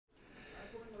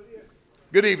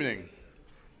Good evening,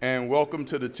 and welcome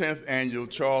to the 10th Annual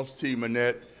Charles T.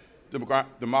 Manatt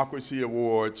Democracy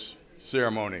Awards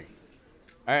ceremony.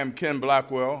 I am Ken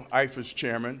Blackwell, IFES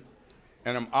Chairman,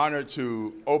 and I'm honored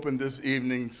to open this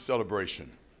evening's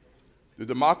celebration. The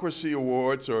Democracy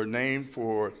Awards are named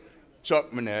for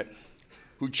Chuck Manatt,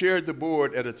 who chaired the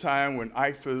board at a time when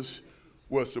IFES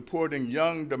was supporting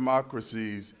young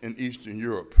democracies in Eastern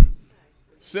Europe.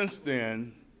 Since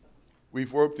then,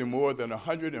 we've worked in more than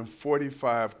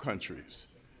 145 countries.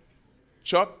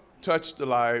 Chuck touched the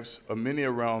lives of many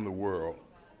around the world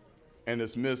and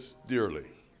is missed dearly.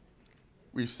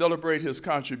 We celebrate his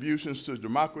contributions to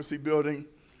democracy building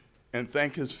and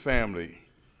thank his family,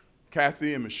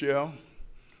 Kathy and Michelle,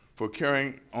 for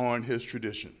carrying on his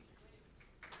tradition.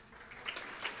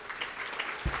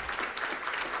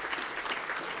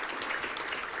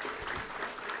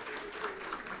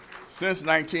 Since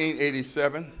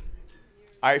 1987,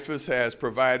 IFES has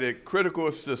provided critical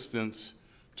assistance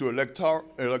to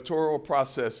electoral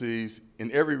processes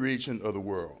in every region of the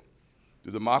world.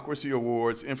 The Democracy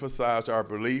Awards emphasize our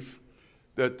belief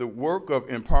that the work of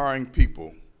empowering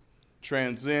people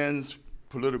transcends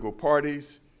political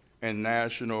parties and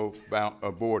national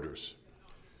borders.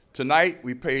 Tonight,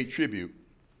 we pay tribute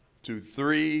to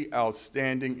three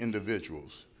outstanding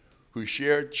individuals who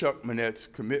shared Chuck Manatt's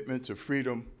commitment to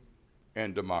freedom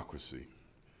and democracy.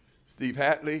 Steve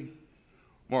Hadley,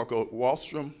 Margot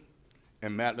Wallström,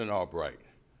 and Madeleine Albright.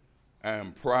 I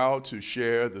am proud to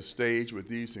share the stage with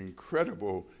these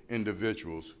incredible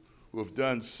individuals who have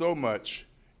done so much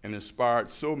and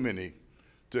inspired so many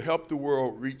to help the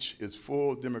world reach its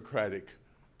full democratic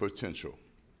potential.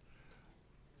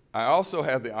 I also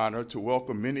have the honor to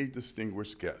welcome many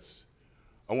distinguished guests.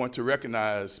 I want to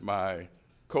recognize my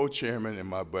co-chairman and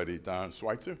my buddy, Don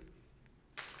Sweitzer.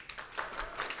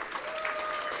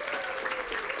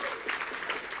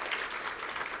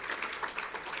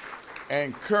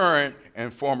 And current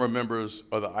and former members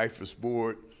of the IFES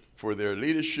board for their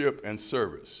leadership and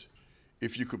service.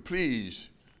 If you could please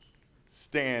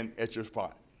stand at your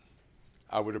spot,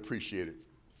 I would appreciate it.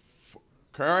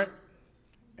 Current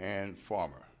and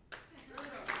former.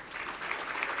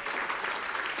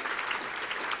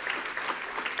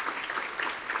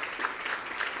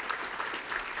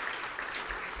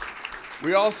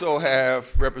 We also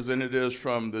have representatives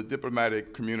from the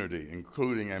diplomatic community,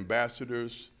 including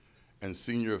ambassadors and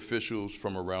senior officials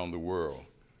from around the world.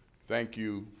 Thank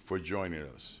you for joining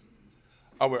us.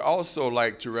 I would also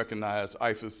like to recognize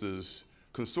IFES's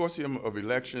Consortium of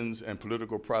Elections and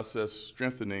Political Process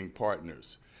Strengthening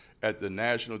Partners at the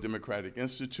National Democratic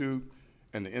Institute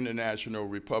and the International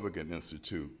Republican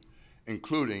Institute,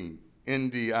 including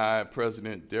NDI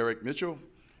President Derek Mitchell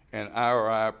and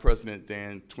IRI President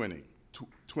Dan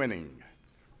Twining.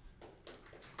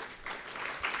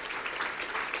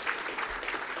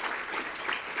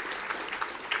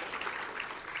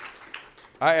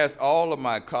 I ask all of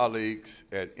my colleagues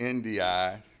at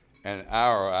NDI and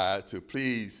IRI to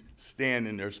please stand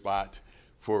in their spot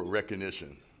for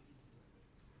recognition.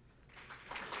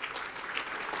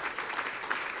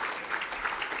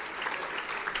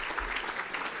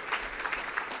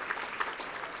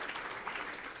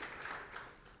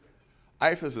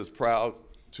 IFES is proud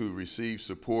to receive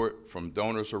support from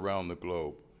donors around the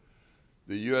globe.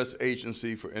 The U.S.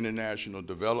 Agency for International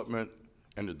Development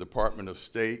and the Department of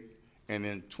State, and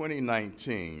in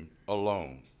 2019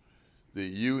 alone,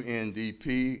 the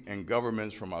UNDP and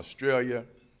governments from Australia,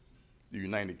 the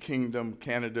United Kingdom,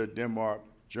 Canada, Denmark,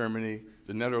 Germany,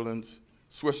 the Netherlands,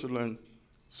 Switzerland,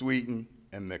 Sweden,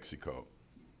 and Mexico.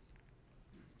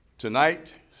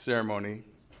 Tonight's ceremony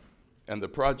and the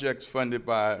projects funded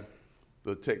by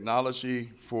the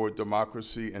Technology for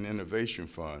Democracy and Innovation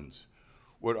Funds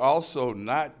would also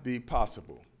not be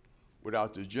possible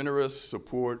without the generous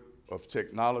support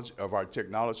of our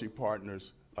technology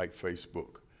partners like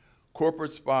Facebook,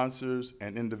 corporate sponsors,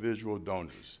 and individual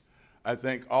donors. I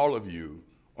thank all of you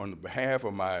on behalf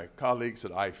of my colleagues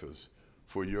at IFES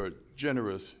for your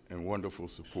generous and wonderful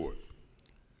support.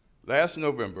 Last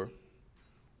November,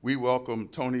 we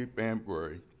welcomed Tony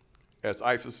Banbury as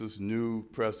IFES's new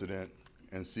president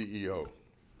and CEO.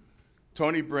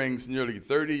 Tony brings nearly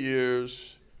 30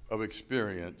 years of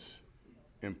experience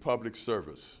in public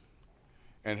service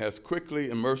and has quickly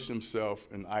immersed himself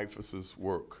in IFES's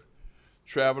work,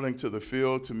 traveling to the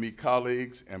field to meet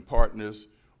colleagues and partners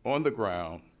on the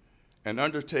ground and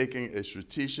undertaking a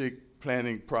strategic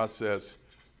planning process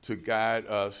to guide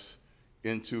us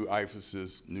into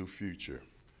IFES's new future.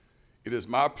 It is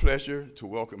my pleasure to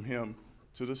welcome him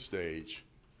to the stage.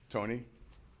 Tony.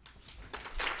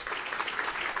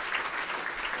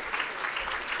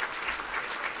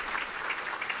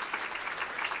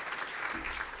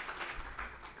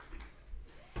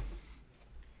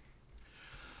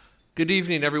 Good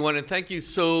evening, everyone, and thank you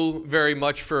so very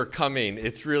much for coming.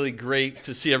 It's really great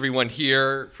to see everyone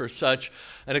here for such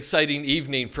an exciting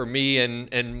evening for me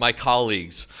and my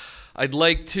colleagues. I'd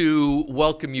like to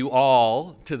welcome you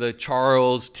all to the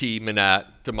Charles T. Manatt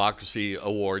Democracy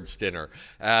Awards dinner.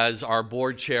 As our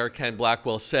board chair, Ken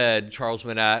Blackwell, said, Charles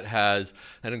Manatt has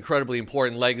an incredibly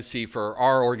important legacy for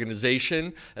our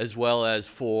organization as well as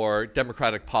for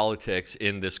democratic politics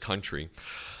in this country.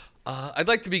 I'd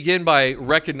like to begin by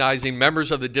recognizing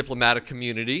members of the diplomatic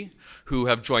community who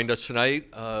have joined us tonight,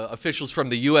 officials from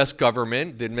the U.S.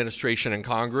 government, the administration and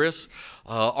Congress,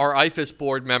 our IFES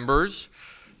board members,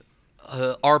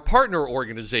 our partner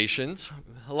organizations,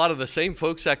 a lot of the same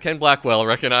folks that Ken Blackwell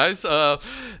recognized,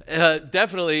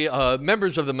 definitely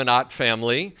members of the Manatt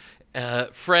family,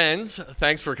 friends,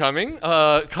 thanks for coming,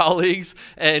 colleagues,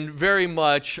 and very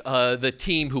much the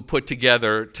team who put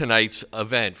together tonight's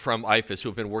event from IFES who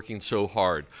have been working so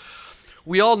hard.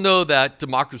 We all know that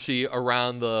democracy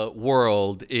around the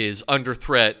world is under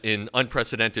threat in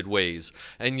unprecedented ways,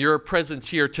 and your presence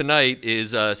here tonight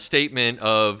is a statement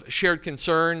of shared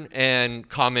concern and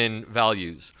common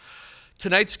values.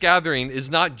 Tonight's gathering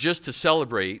is not just to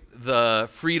celebrate the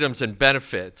freedoms and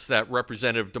benefits that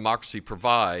representative democracy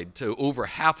provide to over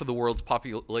half of the world's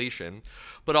population,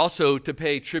 but also to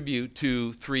pay tribute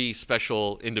to three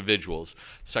special individuals,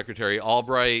 Secretary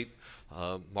Albright,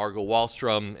 Margot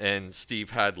Wallström, and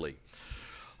Steve Hadley,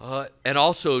 and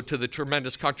also to the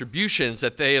tremendous contributions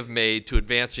that they have made to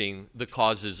advancing the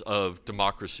causes of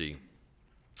democracy.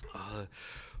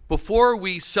 Before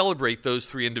we celebrate those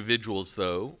three individuals,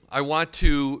 though, I want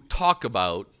to talk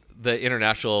about the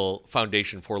International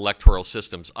Foundation for Electoral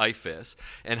Systems, IFES,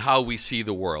 and how we see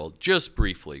the world, just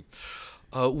briefly.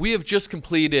 We have just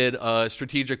completed a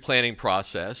strategic planning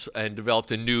process and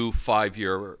developed a new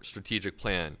 5-year strategic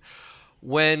plan.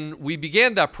 When we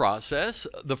began that process,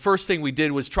 the first thing we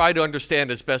did was try to understand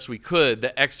as best we could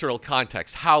the external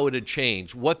context, how it had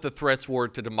changed, what the threats were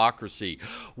to democracy,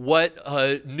 what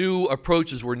new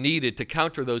approaches were needed to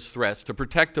counter those threats, to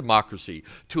protect democracy,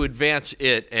 to advance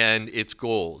it and its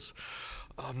goals.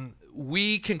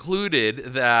 We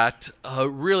concluded that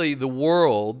really the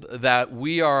world that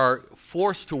we are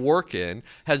forced to work in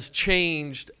has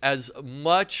changed as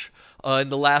much in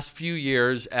the last few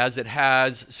years as it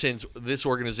has since this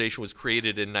organization was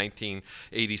created in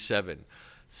 1987.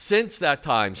 Since that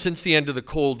time, since the end of the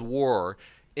Cold War,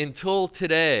 until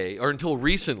today, or until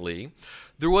recently,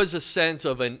 there was a sense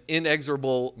of an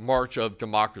inexorable march of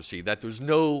democracy, that there's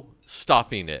no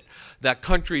stopping it, that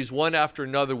countries one after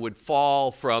another would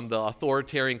fall from the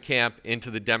authoritarian camp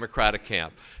into the democratic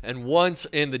camp, and once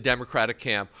in the democratic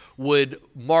camp would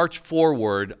march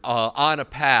forward on a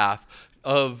path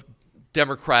of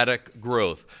democratic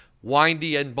growth.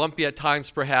 Windy and bumpy at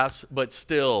times perhaps, but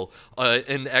still an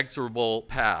inexorable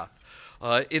path.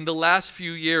 In the last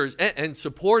few years, and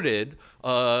supported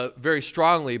very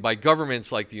strongly by governments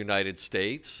like the United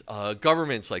States,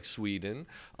 governments like Sweden,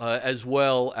 as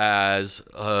well as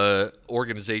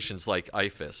organizations like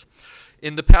IFES.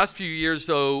 In the past few years,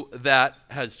 though, that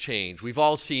has changed. We've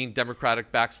all seen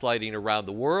democratic backsliding around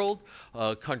the world,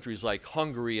 countries like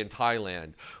Hungary and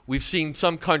Thailand. We've seen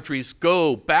some countries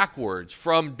go backwards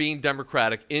from being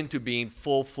democratic into being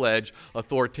full-fledged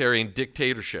authoritarian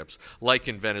dictatorships, like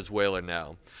in Venezuela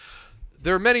now.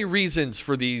 There are many reasons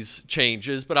for these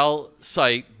changes, but I'll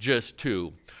cite just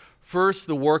two. First,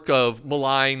 the work of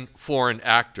malign foreign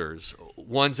actors,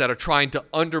 ones that are trying to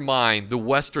undermine the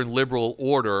Western liberal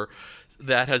order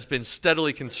that has been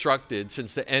steadily constructed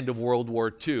since the end of World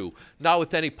War II, not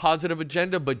with any positive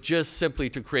agenda, but just simply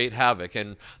to create havoc.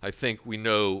 And I think we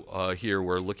know here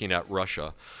we're looking at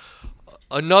Russia.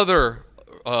 Another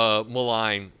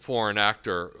malign foreign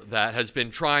actor that has been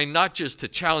trying not just to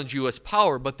challenge U.S.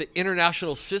 power, but the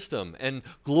international system and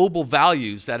global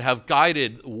values that have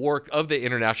guided the work of the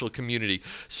international community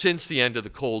since the end of the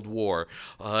Cold War,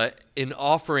 in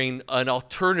offering an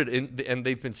alternative, and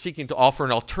they've been seeking to offer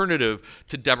an alternative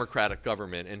to democratic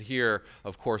government. And here,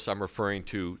 of course, I'm referring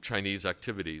to Chinese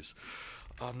activities.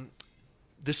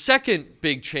 The second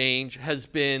big change has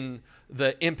been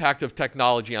the impact of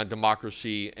technology on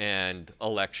democracy and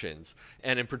elections,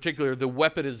 and in particular, the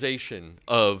weaponization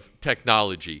of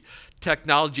technology.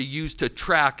 Technology used to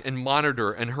track and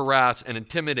monitor and harass and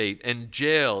intimidate and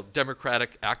jail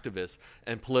democratic activists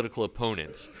and political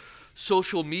opponents.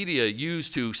 Social media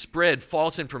used to spread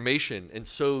false information and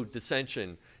sow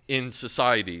dissension in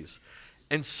societies.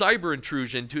 And cyber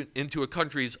intrusion into a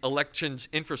country's elections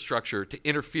infrastructure to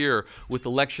interfere with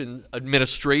election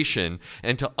administration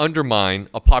and to undermine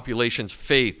a population's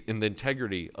faith in the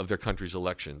integrity of their country's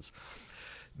elections.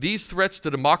 These threats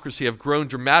to democracy have grown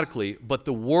dramatically, but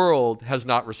the world has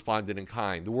not responded in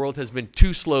kind. The world has been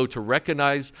too slow to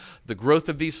recognize the growth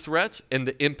of these threats and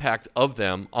the impact of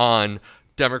them on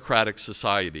democratic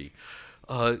society.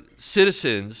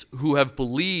 Citizens who have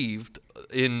believed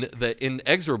in the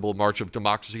inexorable march of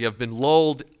democracy have been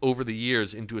lulled over the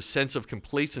years into a sense of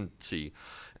complacency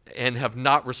and have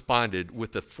not responded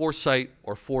with the foresight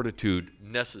or fortitude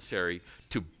necessary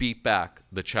to beat back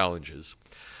the challenges.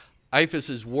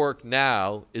 IFES's work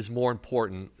now is more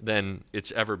important than it's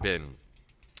ever been.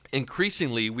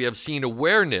 Increasingly, we have seen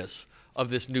awareness of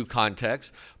this new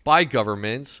context by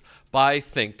governments, by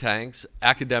think tanks,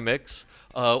 academics,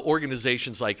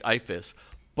 organizations like IFES,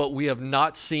 but we have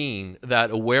not seen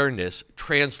that awareness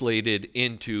translated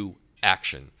into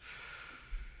action.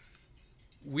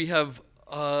 We have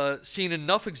seen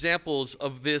enough examples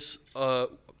of this.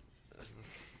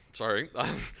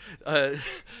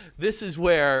 This is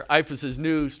where IFES's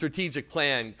new strategic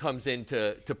plan comes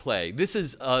into play. This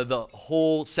is the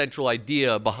whole central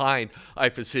idea behind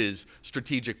IFES's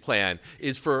strategic plan,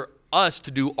 is for us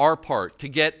to do our part, to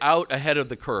get out ahead of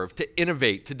the curve, to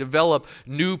innovate, to develop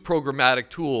new programmatic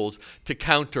tools to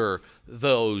counter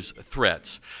those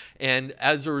threats. And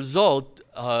as a result,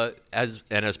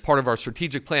 as part of our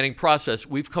strategic planning process,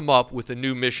 we've come up with a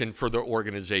new mission for the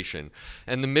organization.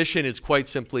 And the mission is quite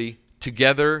simply,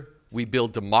 together we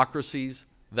build democracies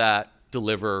that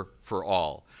deliver for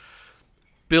all.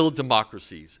 Build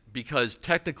democracies, because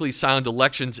technically sound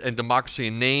elections and democracy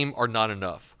in name are not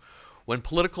enough. When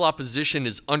political opposition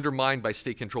is undermined by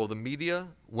state control of the media,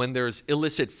 when there's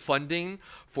illicit funding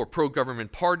for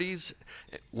pro-government parties,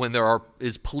 when there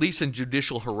is police and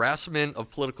judicial harassment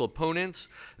of political opponents,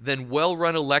 then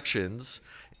well-run elections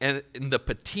and the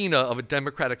patina of a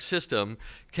democratic system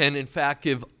can in fact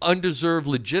give undeserved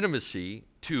legitimacy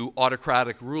to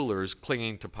autocratic rulers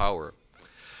clinging to power.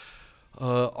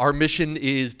 Our mission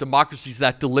is democracies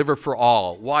that deliver for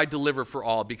all. Why deliver for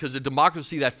all? Because a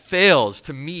democracy that fails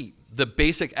to meet the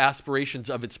basic aspirations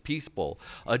of its people,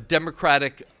 a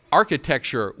democratic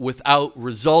architecture without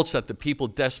results that the people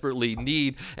desperately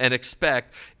need and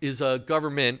expect, is a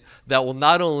government that will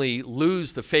not only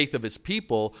lose the faith of its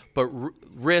people, but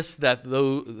risk that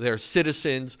their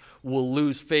citizens will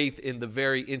lose faith in the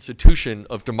very institution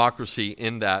of democracy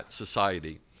in that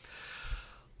society.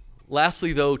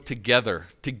 Lastly, though, together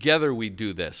we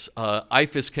do this.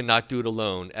 IFES cannot do it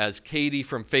alone. As Katie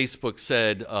from Facebook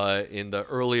said in the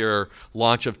earlier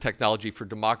launch of Technology for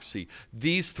Democracy,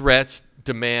 these threats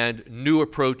demand new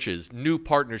approaches, new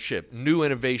partnership, new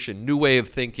innovation, new way of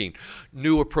thinking,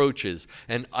 new approaches.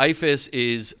 And IFES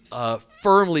is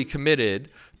firmly committed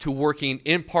to working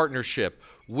in partnership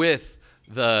with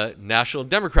the National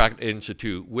Democratic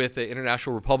Institute, with the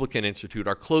International Republican Institute,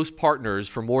 our close partners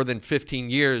for more than 15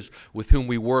 years with whom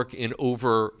we work in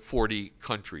over 40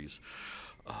 countries.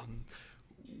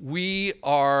 We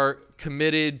are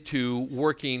committed to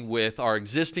working with our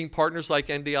existing partners like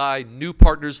NDI, new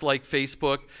partners like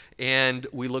Facebook, and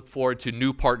we look forward to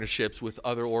new partnerships with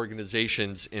other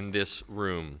organizations in this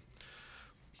room.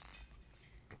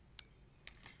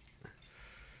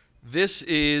 This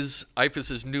is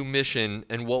IFES's new mission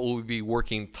and what we'll be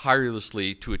working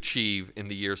tirelessly to achieve in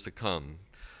the years to come.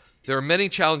 There are many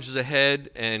challenges ahead,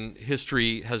 and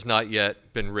history has not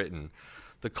yet been written.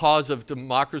 The cause of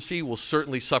democracy will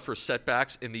certainly suffer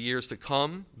setbacks in the years to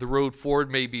come. The road forward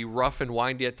may be rough and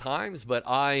windy at times, but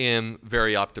I am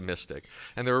very optimistic.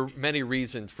 And there are many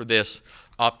reasons for this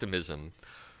optimism.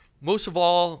 Most of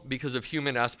all, because of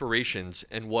human aspirations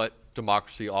and what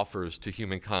democracy offers to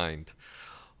humankind.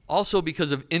 Also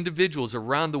because of individuals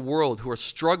around the world who are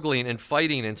struggling and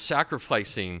fighting and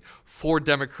sacrificing for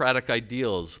democratic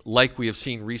ideals, like we have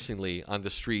seen recently on the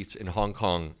streets in Hong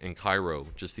Kong and Cairo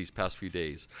just these past few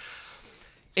days.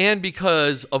 And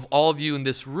because of all of you in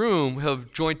this room who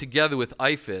have joined together with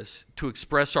IFES to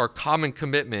express our common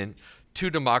commitment to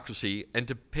democracy and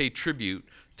to pay tribute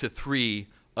to 3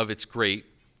 of its great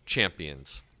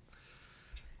champions.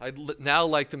 I'd now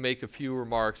like to make a few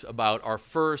remarks about our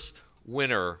first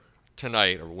winner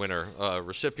tonight, or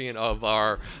recipient of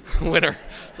our winner.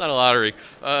 It's not a lottery.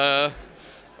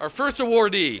 Our first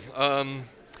awardee.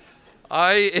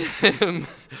 I am.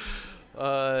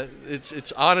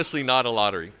 It's honestly not a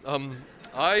lottery.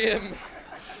 I am.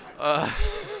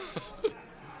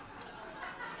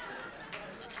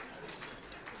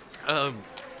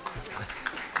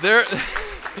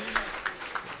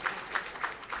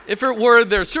 If it were,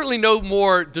 there are certainly no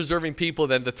more deserving people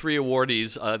than the three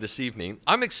awardees this evening.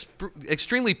 I'm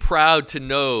extremely proud to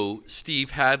know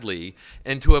Steve Hadley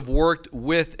and to have worked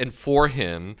with and for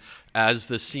him as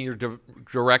the Senior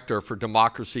Director for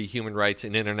Democracy, Human Rights,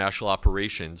 and International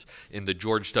Operations in the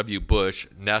George W. Bush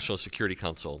National Security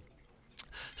Council.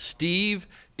 Steve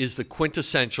is the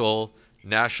quintessential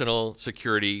national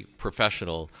security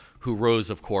professional who rose,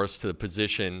 of course, to the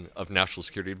position of National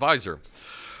Security Advisor.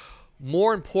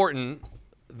 More important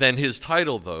than his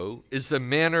title, though, is the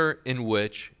manner in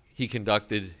which he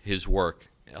conducted his work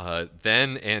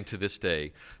then and to this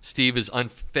day. Steve is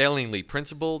unfailingly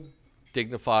principled,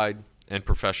 dignified, and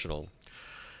professional.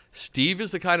 Steve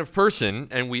is the kind of person,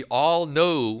 and we all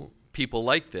know people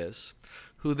like this,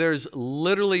 who there's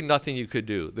literally nothing you could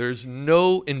do. There's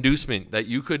no inducement that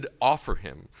you could offer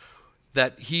him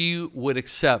that he would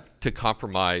accept to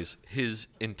compromise his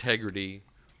integrity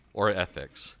or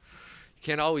ethics. You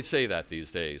can't always say that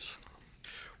these days.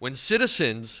 When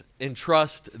citizens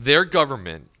entrust their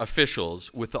government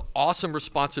officials with the awesome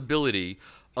responsibility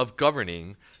of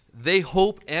governing, they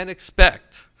hope and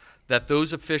expect that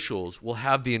those officials will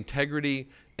have the integrity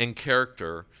and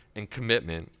character and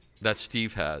commitment that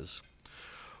Steve has.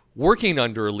 Working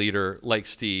under a leader like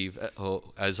Steve,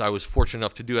 as I was fortunate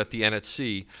enough to do at the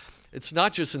NHC, it's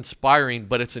not just inspiring,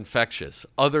 but it's infectious.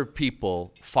 Other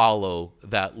people follow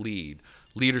that lead.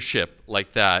 Leadership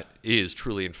like that is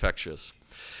truly infectious.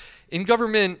 In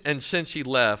government and since he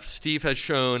left, Steve has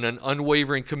shown an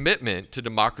unwavering commitment to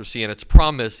democracy and its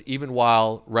promise, even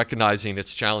while recognizing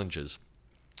its challenges.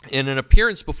 In an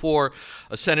appearance before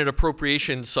a Senate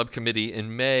Appropriations Subcommittee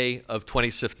in May of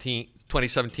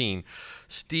 2017,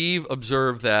 Steve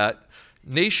observed that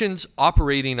nations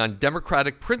operating on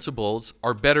democratic principles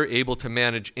are better able to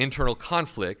manage internal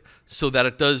conflict so that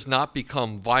it does not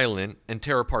become violent and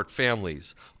tear apart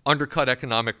families, undercut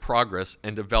economic progress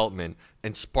and development,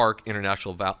 and spark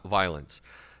international violence.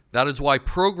 That is why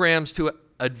programs to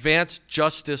advance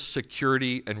justice,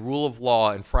 security, and rule of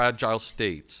law in fragile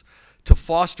states, to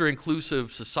foster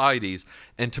inclusive societies,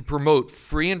 and to promote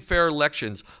free and fair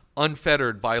elections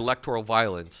unfettered by electoral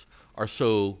violence are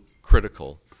so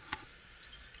critical.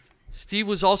 Steve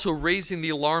was also raising the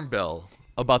alarm bell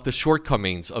about the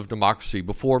shortcomings of democracy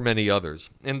before many others.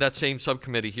 In that same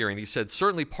subcommittee hearing, he said,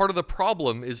 certainly part of the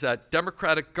problem is that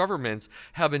democratic governments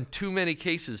have in too many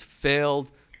cases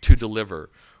failed to deliver.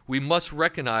 We must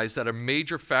recognize that a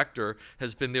major factor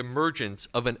has been the emergence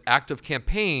of an active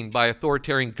campaign by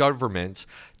authoritarian governments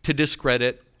to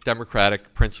discredit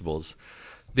democratic principles.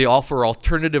 They offer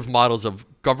alternative models of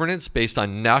governance based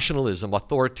on nationalism,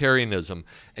 authoritarianism,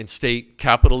 and state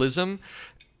capitalism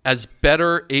as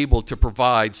better able to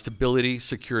provide stability,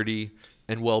 security,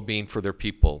 and well-being for their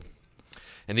people.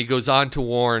 And he goes on to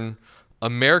warn,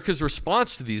 America's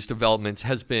response to these developments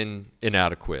has been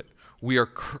inadequate. We are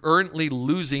currently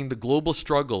losing the global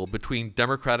struggle between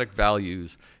democratic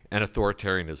values and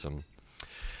authoritarianism.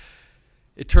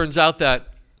 It turns out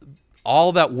that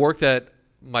all that work that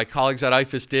my colleagues at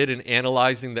IFES did in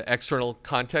analyzing the external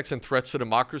context and threats to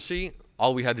democracy,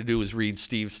 all we had to do was read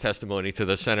Steve's testimony to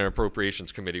the Senate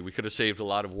Appropriations Committee. We could have saved a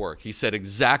lot of work. He said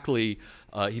exactly,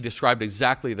 he described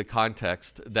exactly the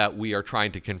context that we are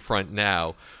trying to confront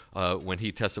now when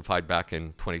he testified back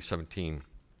in 2017.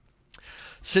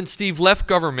 Since Steve left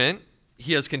government,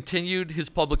 he has continued his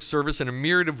public service in a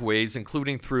myriad of ways,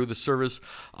 including through the service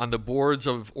on the boards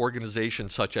of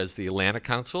organizations such as the Atlantic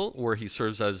Council, where he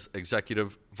serves as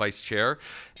executive vice chair,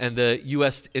 and the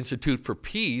U.S. Institute for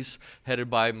Peace,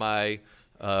 headed by my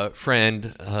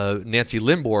friend Nancy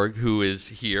Limborg, who is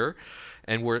here,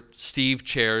 and where Steve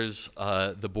chairs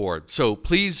the board. So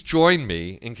please join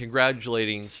me in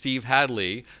congratulating Steve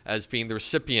Hadley as being the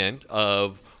recipient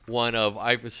of one of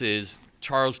IFES's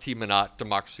Charles T. Manatt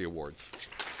Democracy Awards.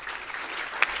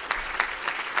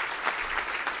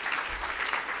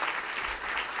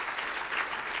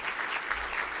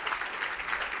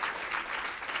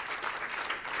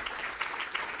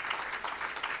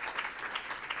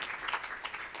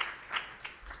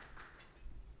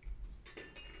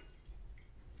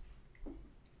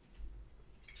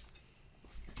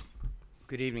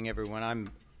 Good evening, everyone.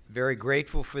 I'm very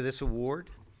grateful for this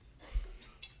award,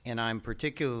 and I'm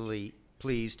particularly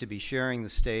pleased to be sharing the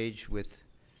stage with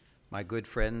my good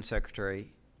friend,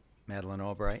 Secretary Madeleine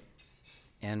Albright,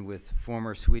 and with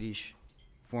former Swedish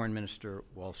Foreign Minister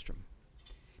Wallström.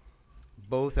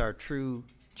 Both are true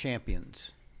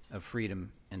champions of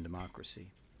freedom and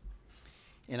democracy.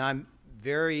 And I'm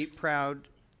very proud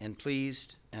and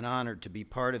pleased and honored to be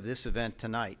part of this event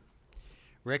tonight,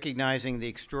 recognizing the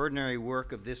extraordinary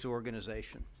work of this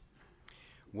organization.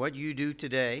 What you do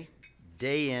today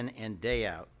day in and day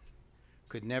out,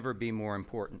 could never be more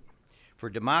important. For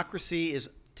democracy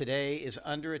today is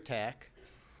under attack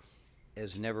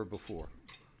as never before.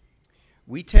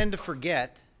 We tend to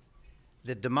forget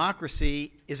that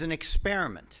democracy is an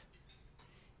experiment,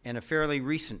 and a fairly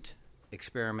recent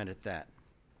experiment at that.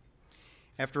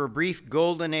 After a brief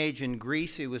golden age in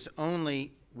Greece, it was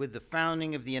only with the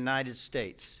founding of the United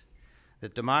States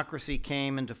that democracy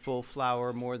came into full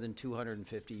flower more than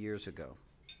 250 years ago.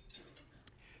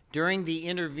 During the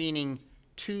intervening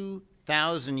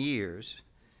 2,000 years,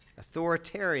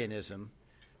 authoritarianism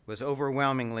was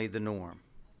overwhelmingly the norm,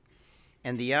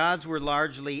 and the odds were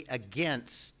largely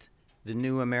against the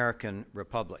new American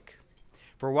Republic.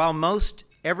 For while most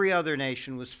every other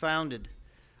nation was founded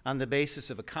on the basis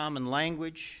of a common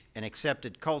language, an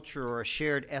accepted culture, or a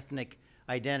shared ethnic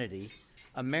identity,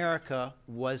 America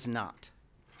was not.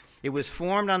 It was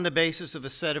formed on the basis of a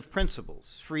set of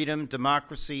principles: freedom,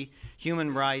 democracy,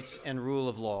 human rights, and rule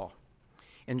of law,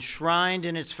 enshrined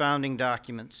in its founding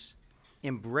documents,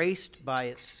 embraced by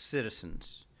its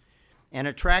citizens, and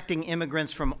attracting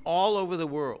immigrants from all over the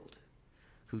world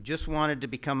who just wanted to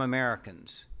become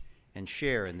Americans and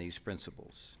share in these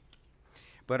principles.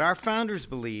 But our founders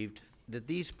believed that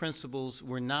these principles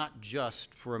were not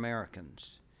just for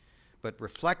Americans, but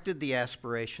reflected the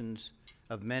aspirations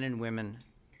of men and women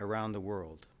around the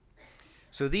world.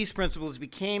 So these principles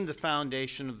became the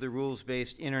foundation of the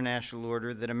rules-based international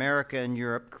order that America and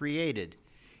Europe created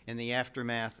in the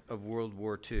aftermath of World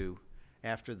War II,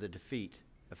 after the defeat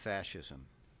of fascism.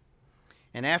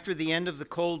 And after the end of the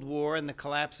Cold War and the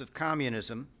collapse of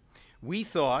communism, we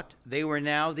thought they were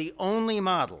now the only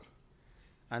model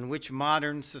on which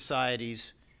modern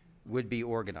societies would be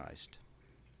organized.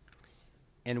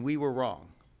 And we were wrong.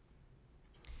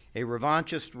 A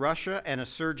revanchist Russia and a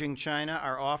surging China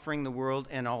are offering the world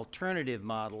an alternative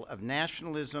model of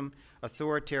nationalism,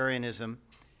 authoritarianism,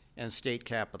 and state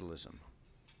capitalism.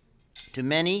 To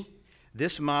many,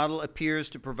 this model appears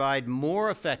to provide more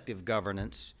effective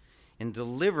governance in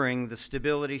delivering the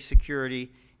stability,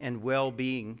 security, and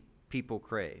well-being people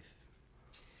crave.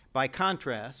 By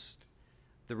contrast,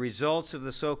 the results of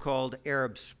the so-called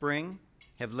Arab Spring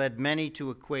have led many to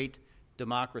equate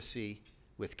democracy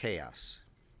with chaos.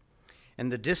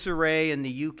 And the disarray in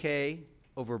the UK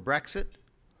over Brexit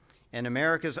and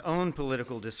America's own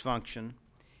political dysfunction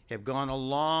have gone a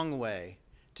long way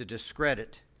to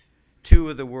discredit two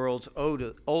of the world's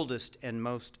oldest and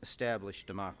most established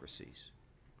democracies.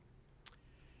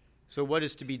 So what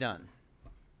is to be done?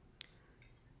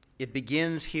 It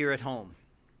begins here at home.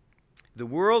 The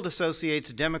world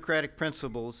associates democratic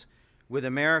principles with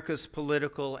America's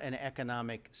political and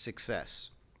economic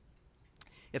success.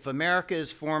 If America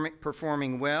is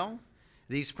performing well,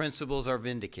 these principles are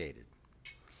vindicated.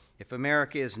 If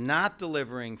America is not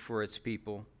delivering for its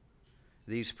people,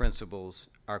 these principles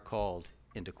are called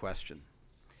into question.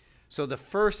 So the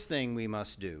first thing we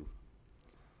must do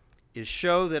is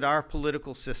show that our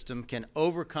political system can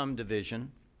overcome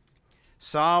division,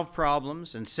 solve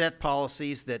problems, and set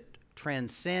policies that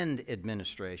transcend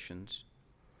administrations,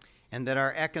 and that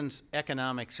our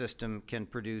economic system can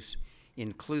produce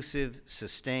inclusive,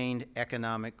 sustained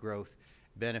economic growth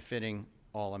benefiting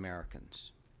all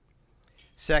Americans.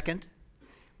 Second,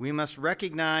 we must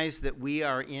recognize that we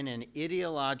are in an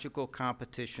ideological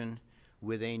competition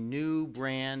with a new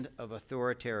brand of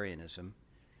authoritarianism,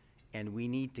 and we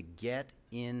need to get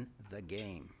in the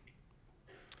game.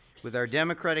 With our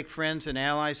democratic friends and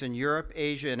allies in Europe,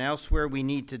 Asia, and elsewhere, we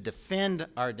need to defend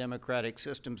our democratic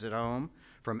systems at home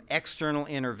from external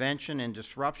intervention and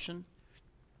disruption,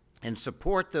 and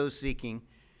support those seeking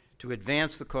to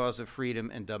advance the cause of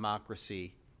freedom and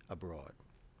democracy abroad.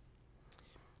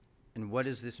 And what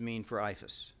does this mean for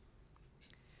IFES?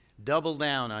 Double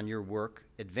down on your work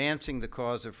advancing the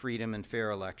cause of freedom and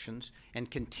fair elections, and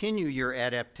continue your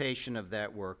adaptation of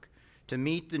that work to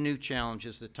meet the new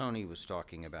challenges that Tony was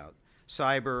talking about: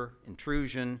 cyber,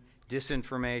 intrusion,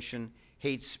 disinformation,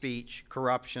 hate speech,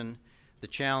 corruption, the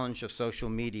challenge of social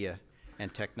media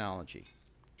and technology.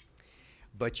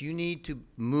 But you need to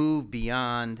move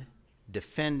beyond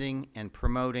defending and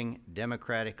promoting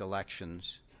democratic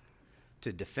elections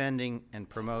to defending and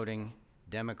promoting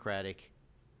democratic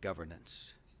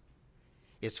governance.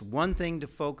 It's one thing to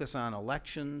focus on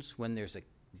elections when there's a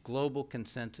global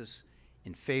consensus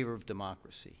in favor of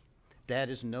democracy. That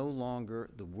is no longer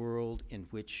the world in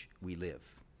which we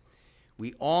live.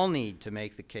 We all need to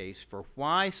make the case for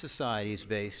why societies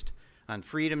based on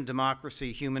freedom,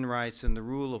 democracy, human rights, and the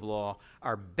rule of law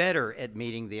are better at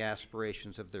meeting the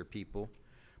aspirations of their people,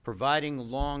 providing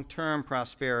long-term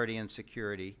prosperity and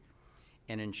security,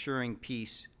 and ensuring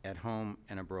peace at home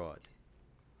and abroad.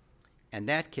 And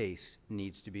that case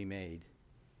needs to be made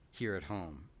here at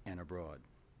home and abroad.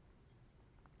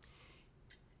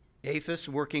 IFES,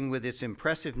 working with its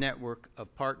impressive network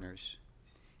of partners,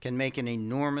 can make an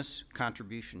enormous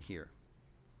contribution here.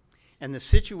 And the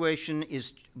situation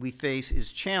we face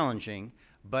is challenging,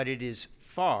 but it is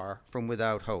far from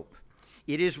without hope.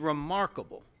 It is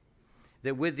remarkable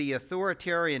that with the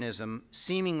authoritarianism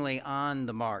seemingly on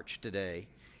the march today,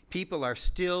 people are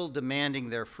still demanding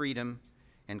their freedom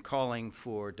and calling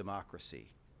for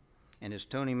democracy. And as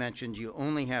Tony mentioned, you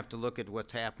only have to look at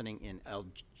what's happening in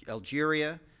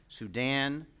Algeria,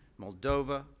 Sudan,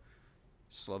 Moldova,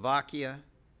 Slovakia,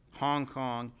 Hong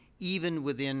Kong, even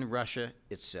within Russia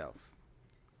itself.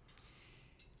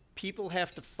 People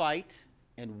have to fight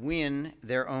and win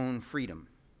their own freedom.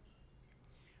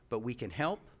 But we can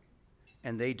help,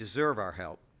 and they deserve our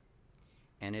help,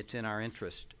 and it's in our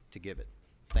interest to give it.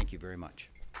 Thank you very much.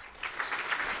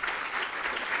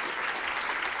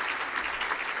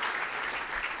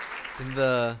 In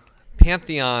the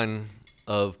pantheon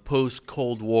of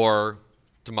post-Cold War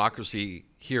democracy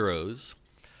heroes,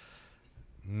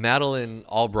 Madeleine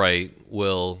Albright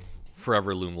will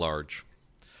forever loom large.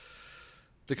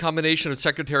 The combination of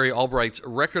Secretary Albright's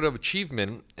record of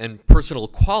achievement and personal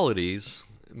qualities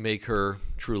make her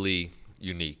truly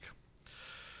unique.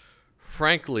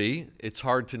 Frankly, it's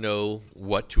hard to know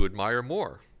what to admire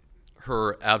more: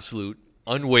 her absolute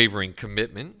unwavering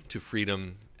commitment to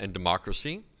freedom and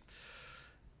democracy,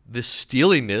 the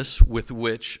steeliness with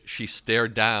which she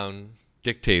stared down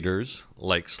dictators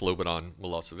like Slobodan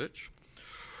Milosevic,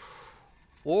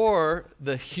 or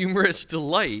the humorous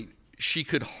delight she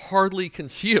could hardly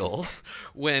conceal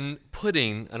when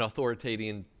putting an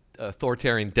authoritarian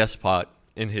despot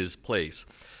in his place.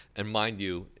 And mind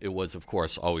you, it was, of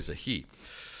course, always a he.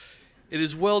 It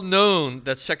is well known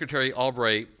that Secretary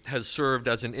Albright has served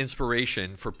as an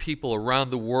inspiration for people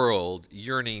around the world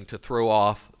yearning to throw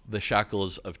off the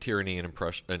shackles of tyranny and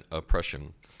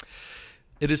oppression.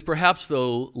 It is perhaps,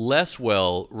 though, less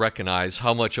well recognized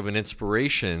how much of an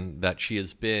inspiration that she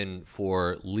has been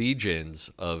for legions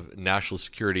of national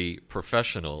security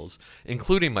professionals,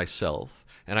 including myself,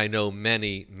 and I know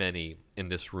many, many in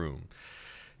this room.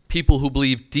 People who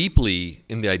believe deeply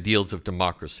in the ideals of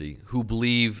democracy, who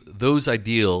believe those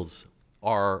ideals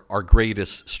are our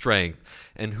greatest strength,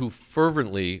 and who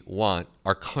fervently want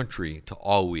our country to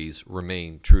always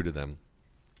remain true to them.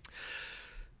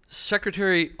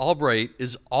 Secretary Albright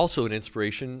is also an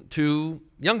inspiration to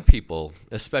young people,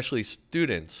 especially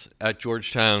students at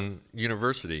Georgetown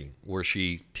University, where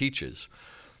she teaches.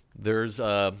 There's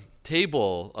a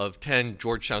table of 10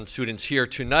 Georgetown students here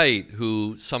tonight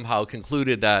who somehow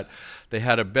concluded that they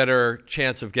had a better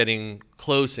chance of getting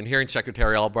close and hearing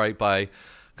Secretary Albright by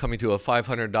coming to a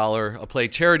 $500 a play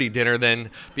charity dinner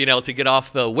than being able to get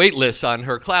off the wait list on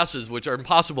her classes, which are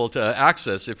impossible to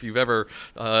access if you've ever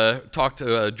talked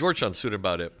to a Georgetown student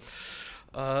about it.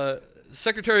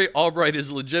 Secretary Albright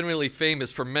is legitimately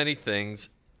famous for many things,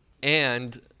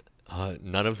 and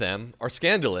none of them are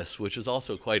scandalous, which is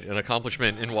also quite an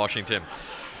accomplishment in Washington.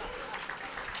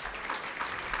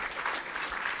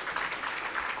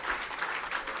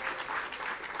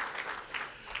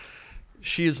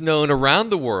 She is known around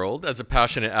the world as a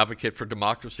passionate advocate for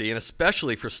democracy and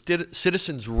especially for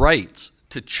citizens' rights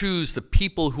to choose the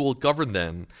people who will govern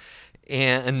them.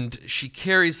 And she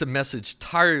carries the message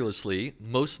tirelessly,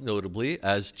 most notably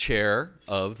as chair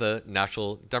of the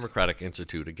National Democratic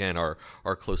Institute, again, our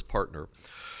close partner.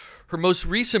 Her most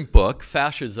recent book,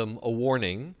 Fascism, A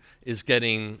Warning, is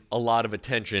getting a lot of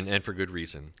attention, and for good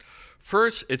reason.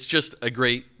 First, it's just a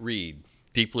great read,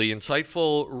 deeply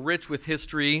insightful, rich with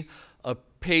history, a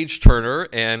page-turner,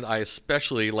 and I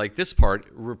especially like this part,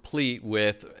 replete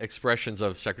with expressions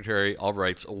of Secretary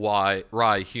Albright's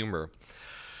wry humor.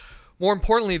 More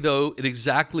importantly, though, it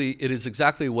is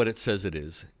exactly what it says it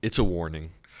is. It's a warning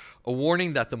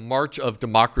that the march of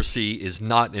democracy is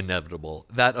not inevitable,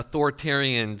 that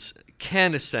authoritarians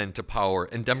can ascend to power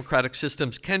and democratic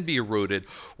systems can be eroded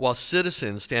while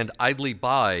citizens stand idly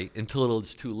by until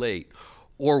it's too late.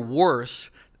 Or worse,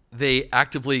 they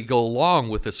actively go along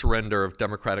with the surrender of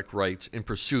democratic rights in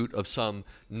pursuit of some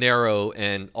narrow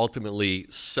and ultimately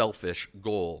selfish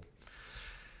goal.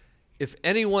 If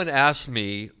anyone asked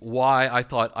me why I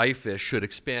thought IFES should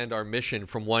expand our mission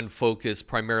from one focus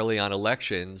primarily on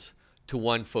elections to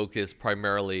one focus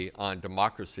primarily on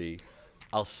democracy,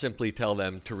 I'll simply tell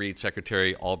them to read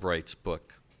Secretary Albright's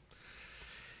book.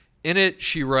 In it,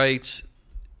 she writes,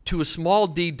 "To a small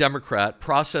d Democrat,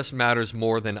 process matters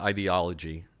more than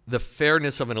ideology. The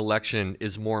fairness of an election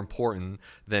is more important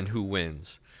than who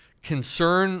wins.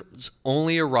 Concerns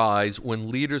only arise when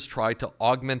leaders try to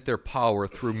augment their power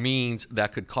through means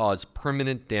that could cause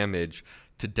permanent damage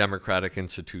to democratic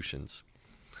institutions.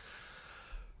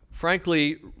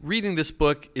 Frankly, reading this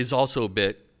book is also a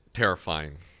bit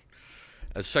terrifying,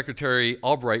 as Secretary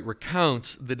Albright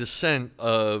recounts the descent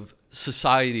of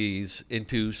societies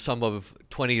into some of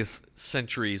 20th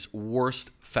century's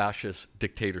worst fascist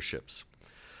dictatorships.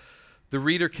 The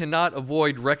reader cannot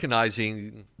avoid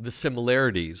recognizing the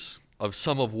similarities of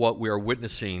some of what we are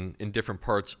witnessing in different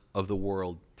parts of the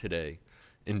world today.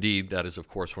 Indeed, that is, of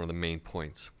course, one of the main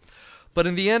points. But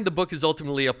in the end, the book is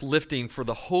ultimately uplifting for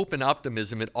the hope and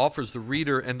optimism it offers the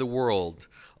reader and the world,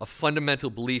 a fundamental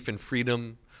belief in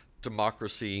freedom,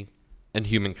 democracy, and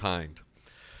humankind.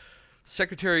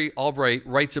 Secretary Albright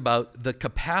writes about the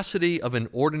capacity of an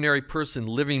ordinary person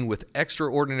living with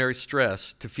extraordinary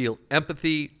stress to feel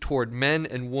empathy toward men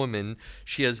and women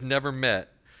she has never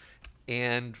met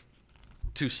and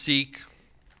to seek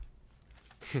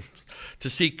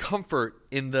comfort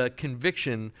in the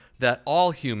conviction that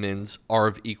all humans are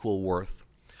of equal worth.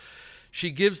 She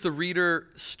gives the reader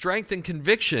strength and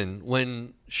conviction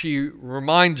when she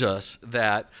reminds us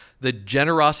that the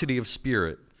generosity of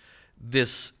spirit,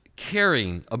 this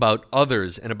caring about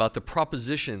others and about the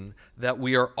proposition that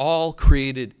we are all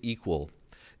created equal,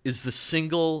 is the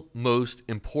single most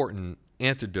important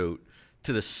antidote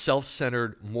to the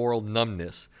self-centered moral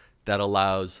numbness that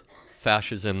allows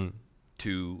fascism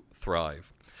to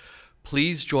thrive.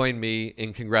 Please join me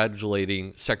in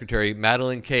congratulating Secretary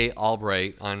Madeleine K.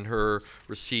 Albright on her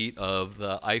receipt of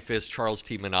the IFES Charles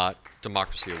T. Manatt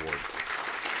Democracy Award.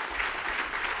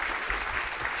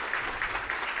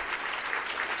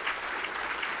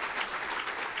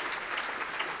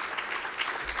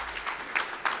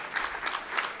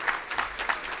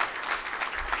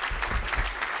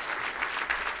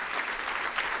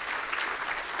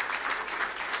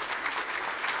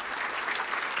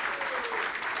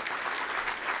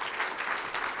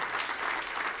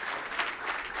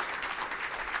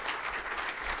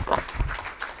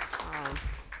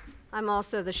 I'm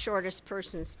also the shortest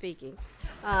person speaking.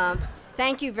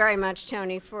 Thank you very much,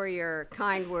 Tony, for your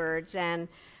kind words and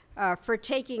for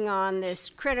taking on this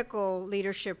critical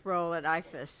leadership role at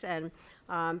IFES,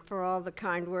 and for all the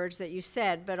kind words that you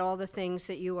said, but all the things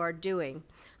that you are doing.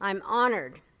 I'm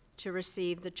honored to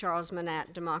receive the Charles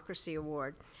Manatt Democracy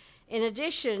Award. In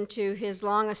addition to his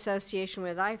long association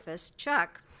with IFES,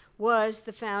 Chuck was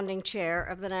the founding chair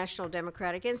of the National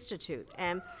Democratic Institute.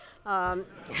 And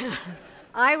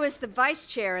I was the vice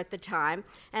chair at the time,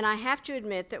 and I have to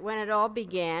admit that when it all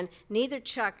began, neither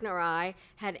Chuck nor I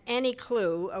had any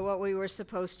clue of what we were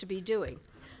supposed to be doing.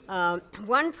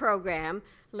 One program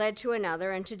led to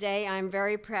another, and today I'm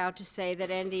very proud to say that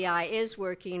NDI is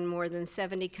working in more than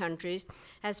 70 countries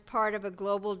as part of a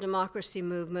global democracy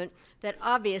movement that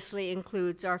obviously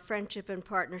includes our friendship and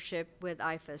partnership with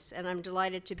IFES, and I'm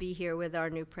delighted to be here with our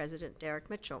new president, Derek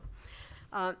Mitchell.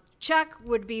 Chuck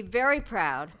would be very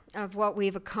proud of what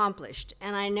we've accomplished,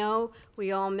 and I know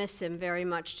we all miss him very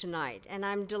much tonight. And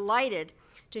I'm delighted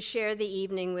to share the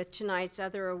evening with tonight's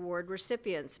other award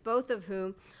recipients, both of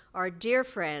whom are dear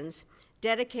friends,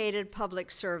 dedicated public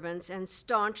servants, and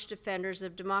staunch defenders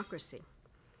of democracy.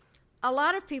 A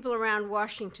lot of people around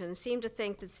Washington seem to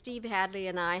think that Steve Hadley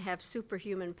and I have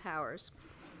superhuman powers.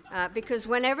 Because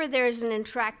whenever there's an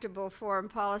intractable foreign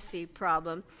policy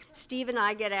problem, Steve and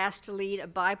I get asked to lead a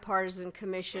bipartisan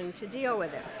commission to deal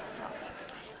with it.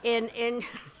 In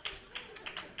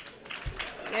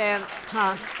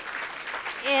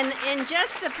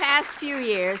just the past few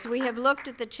years, we have looked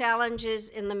at the challenges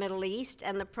in the Middle East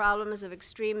and the problems of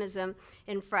extremism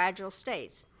in fragile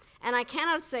states. And I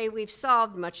cannot say we've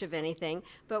solved much of anything,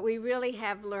 but we really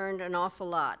have learned an awful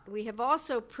lot. We have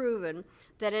also proven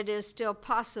that it is still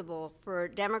possible for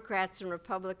Democrats and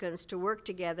Republicans to work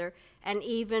together and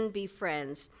even be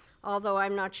friends, although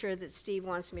I'm not sure that Steve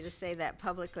wants me to say that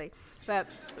publicly. But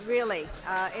really,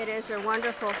 it is a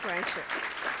wonderful friendship.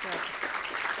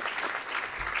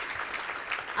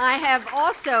 I have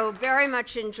also very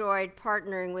much enjoyed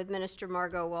partnering with Minister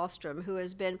Margot Wallström, who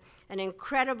has been an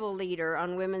incredible leader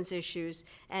on women's issues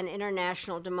and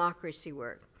international democracy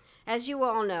work. As you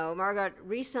all know, Margot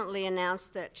recently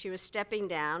announced that she was stepping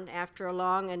down after a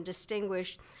long and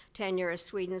distinguished tenure as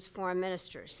Sweden's foreign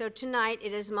minister. So tonight,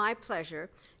 it is my pleasure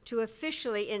to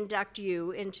officially induct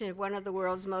you into one of the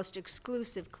world's most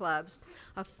exclusive clubs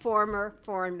of former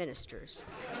foreign ministers.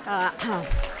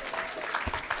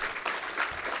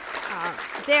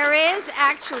 There is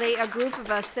actually a group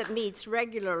of us that meets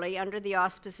regularly under the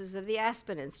auspices of the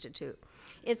Aspen Institute.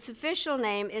 Its official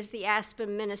name is the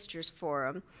Aspen Ministers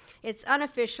Forum. Its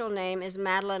unofficial name is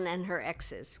Madeleine and her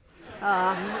exes.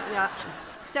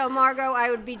 So, Margot, I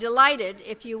would be delighted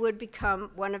if you would become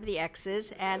one of the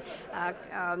exes and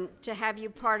to have you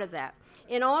part of that.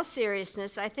 In all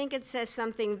seriousness, I think it says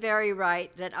something very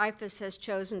right that IFES has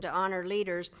chosen to honor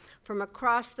leaders from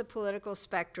across the political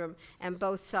spectrum and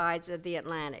both sides of the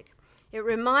Atlantic. It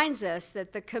reminds us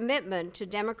that the commitment to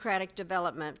democratic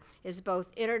development is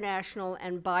both international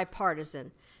and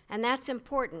bipartisan, and that's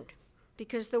important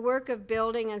because the work of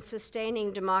building and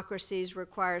sustaining democracies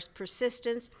requires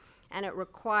persistence and it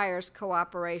requires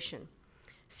cooperation.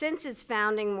 Since its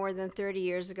founding more than 30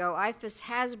 years ago, IFES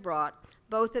has brought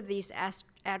both of these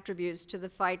attributes to the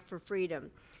fight for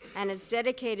freedom, and its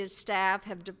dedicated staff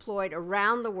have deployed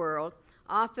around the world,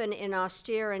 often in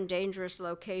austere and dangerous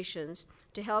locations,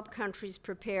 to help countries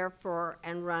prepare for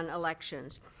and run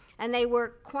elections. And they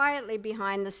work quietly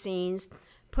behind the scenes,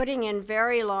 putting in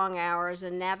very long hours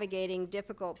and navigating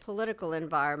difficult political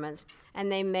environments, and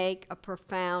they make a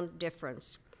profound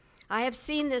difference. I have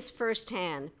seen this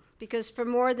firsthand because for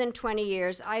more than 20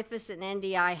 years, IFES and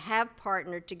NDI have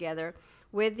partnered together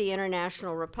with the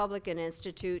International Republican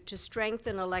Institute to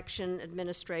strengthen election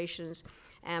administrations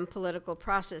and political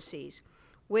processes.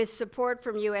 With support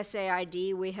from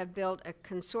USAID, we have built a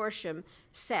consortium,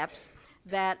 CEPS,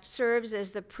 that serves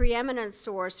as the preeminent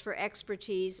source for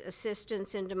expertise,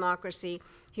 assistance in democracy,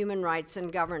 human rights,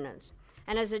 and governance.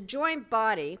 And as a joint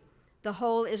body, the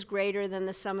whole is greater than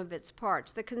the sum of its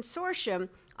parts. The consortium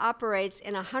operates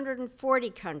in 140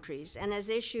 countries and has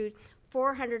issued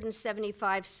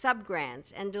 475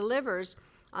 subgrants and delivers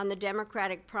on the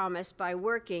democratic promise by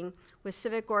working with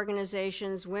civic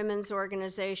organizations, women's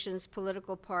organizations,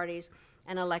 political parties,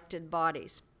 and elected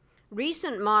bodies.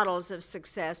 Recent models of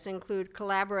success include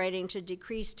collaborating to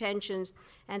decrease tensions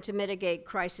and to mitigate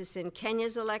crisis in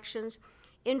Kenya's elections,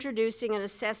 introducing an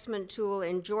assessment tool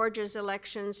in Georgia's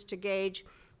elections to gauge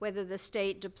whether the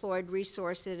state deployed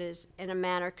resources in a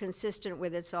manner consistent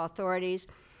with its authorities.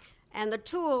 And the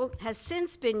tool has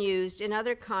since been used in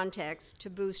other contexts to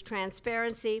boost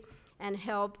transparency and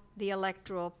help the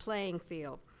electoral playing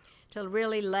field, to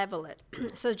really level it.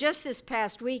 So just this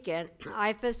past weekend,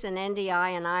 IFES and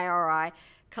NDI and IRI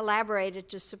collaborated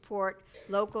to support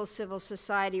local civil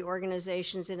society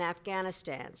organizations in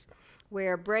Afghanistan,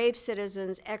 where brave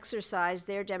citizens exercise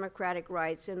their democratic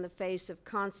rights in the face of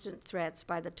constant threats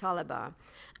by the Taliban.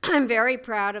 I'm very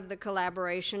proud of the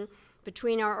collaboration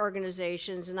between our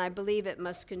organizations, and I believe it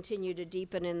must continue to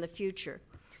deepen in the future,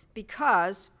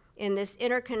 because in this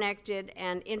interconnected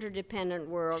and interdependent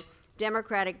world,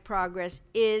 democratic progress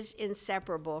is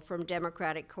inseparable from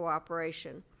democratic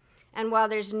cooperation. And while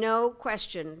there's no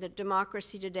question that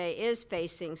democracy today is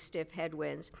facing stiff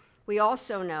headwinds, we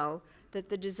also know that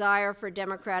the desire for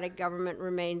democratic government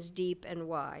remains deep and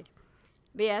wide.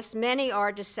 Yes, many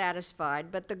are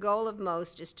dissatisfied, but the goal of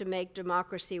most is to make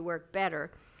democracy work better,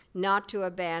 not to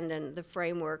abandon the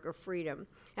framework of freedom.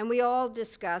 And we all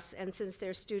discuss, and since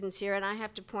there's students here, and I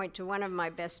have to point to one of my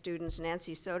best students,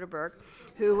 Nancy Soderberg,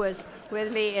 who was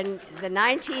with me in the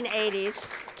 1980s.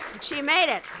 She made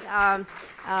it.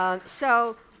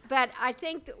 But I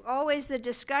think always the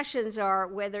discussions are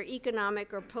whether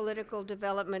economic or political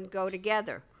development go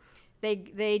together.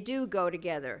 They do go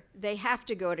together. They have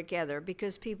to go together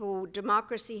because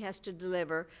democracy has to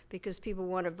deliver because people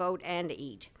want to vote and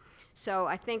eat. So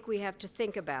I think we have to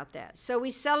think about that. So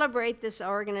we celebrate this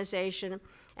organization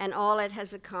and all it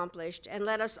has accomplished, and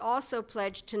let us also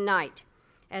pledge tonight,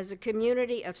 as a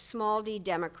community of small d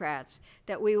Democrats,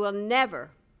 that we will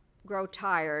never grow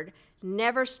tired,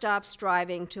 never stop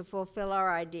striving to fulfill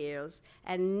our ideals,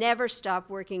 and never stop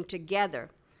working together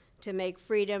to make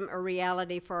freedom a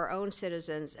reality for our own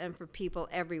citizens and for people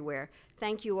everywhere.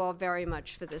 Thank you all very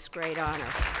much for this great honor.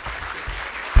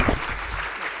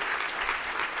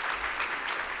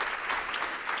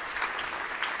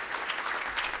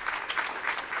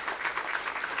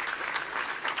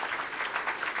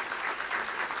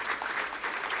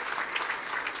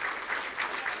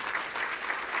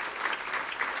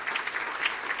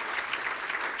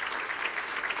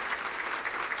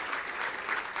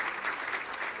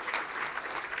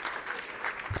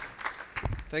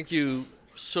 Thank you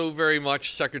so very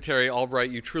much, Secretary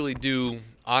Albright. You truly do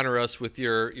honor us with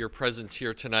your presence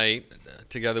here tonight,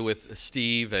 together with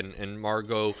Steve and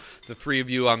Margot, the three of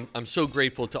you. I'm so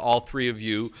grateful to all three of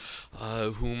you,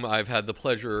 whom I've had the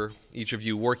pleasure, each of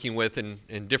you, working with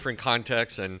in different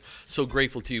contexts, and so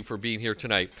grateful to you for being here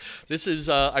tonight. This is,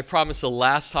 I promise, the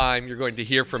last time you're going to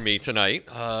hear from me tonight,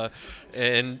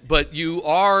 but you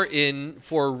are in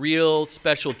for a real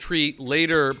special treat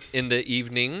later in the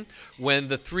evening when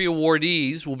the three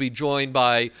awardees will be joined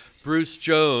by Bruce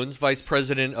Jones, Vice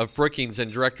President of Brookings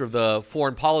and Director of the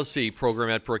Foreign Policy Program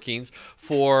at Brookings,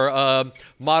 for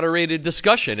moderated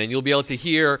discussion. And you'll be able to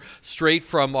hear straight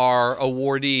from our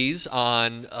awardees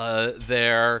on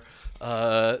their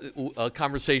a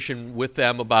conversation with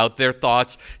them about their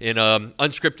thoughts in an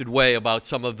unscripted way about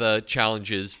some of the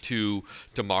challenges to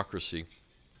democracy.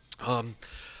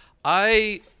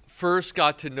 I first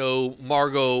got to know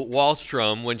Margot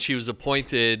Wallström when she was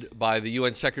appointed by the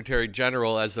UN Secretary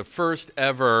General as the first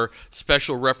ever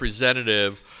special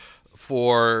representative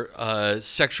for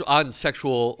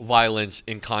sexual violence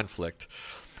in conflict.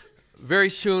 Very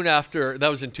soon after, that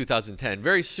was in 2010,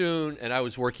 very soon, and I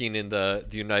was working in the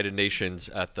United Nations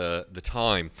at the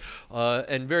time,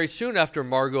 and very soon after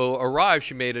Margot arrived,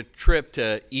 she made a trip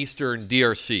to Eastern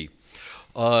DRC,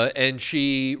 and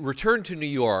she returned to New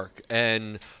York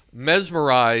and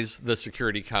mesmerized the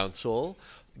Security Council,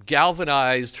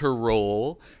 galvanized her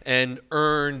role, and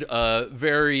earned a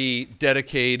very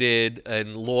dedicated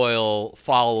and loyal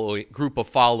group of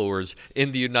followers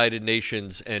in the United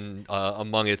Nations and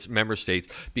among its member states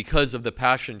because of the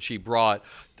passion she brought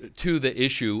to the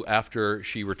issue after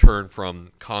she returned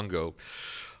from Congo.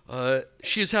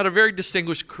 She has had a very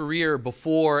distinguished career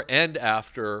before and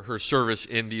after her service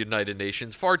in the United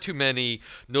Nations. Far too many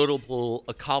notable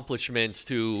accomplishments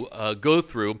to go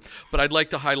through, but I'd like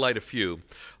to highlight a few.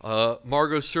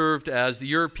 Margot served as the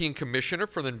European Commissioner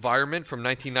for the Environment from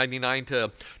 1999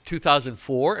 to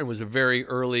 2004 and was a very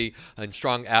early and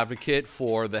strong advocate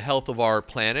for the health of our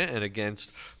planet and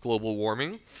against global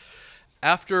warming.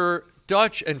 After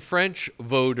Dutch and French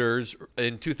voters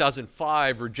in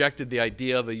 2005 rejected the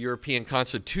idea of a European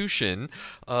constitution,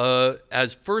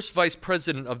 as first vice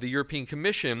president of the European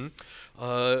Commission,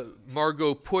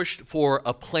 Margot pushed for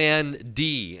a Plan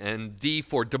D, and D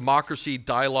for democracy,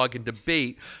 dialogue, and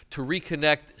debate, to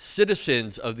reconnect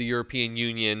citizens of the European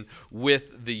Union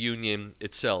with the Union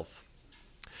itself.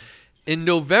 In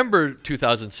November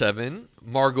 2007,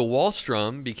 Margot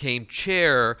Wallström became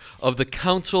chair of the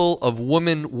Council of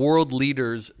Women World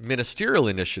Leaders Ministerial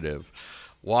Initiative.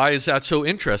 Why is that so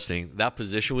interesting? That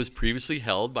position was previously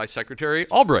held by Secretary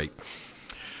Albright.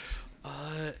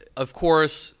 Of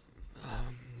course,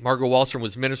 Margot Wallström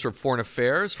was Minister of Foreign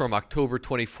Affairs from October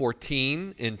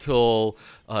 2014 until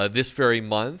this very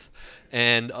month.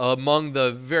 And among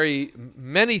the very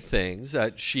many things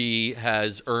that she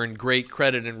has earned great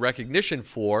credit and recognition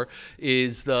for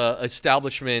is the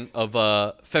establishment of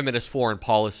a feminist foreign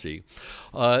policy.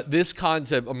 This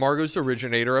concept, Margot's the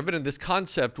originator of it, and this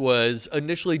concept was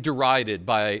initially derided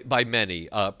by many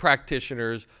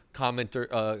practitioners,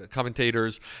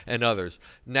 commentators, and others.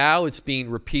 Now it's being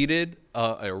repeated,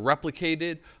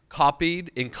 replicated, copied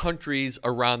in countries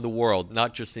around the world,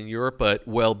 not just in Europe, but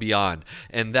well beyond.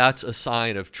 And that's a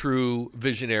sign of true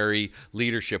visionary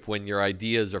leadership when your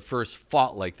ideas are first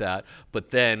fought like that,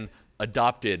 but then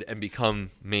adopted and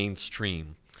become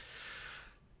mainstream.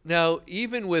 Now,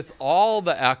 even with all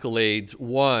the accolades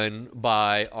won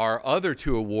by our other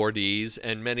two awardees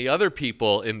and many other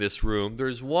people in this room,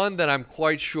 there's one that I'm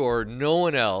quite sure no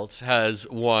one else has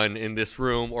won in this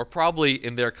room or probably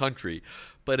in their country.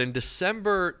 But in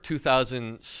December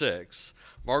 2006,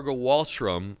 Margot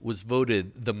Wallström was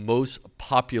voted the most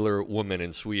popular woman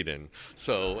in Sweden.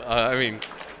 So, I mean,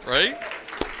 right?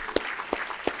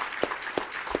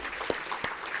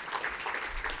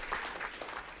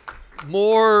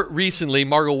 More recently,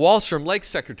 Margot Wallström, like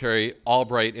Secretary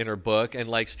Albright in her book, and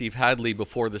like Steve Hadley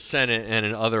before the Senate and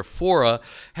in other fora,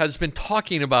 has been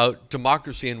talking about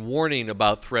democracy and warning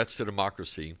about threats to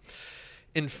democracy.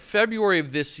 In February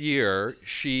of this year,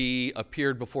 she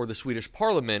appeared before the Swedish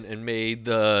Parliament and made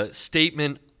the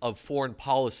statement of foreign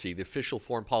policy, the official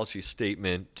foreign policy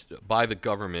statement by the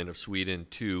government of Sweden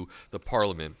to the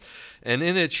Parliament. And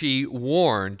in it, she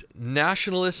warned,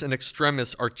 nationalists and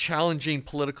extremists are challenging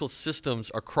political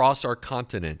systems across our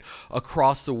continent,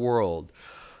 across the world.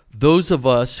 Those of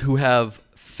us who have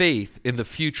faith in the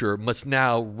future must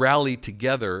now rally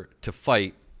together to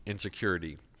fight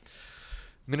insecurity.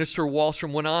 Minister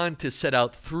Wallström went on to set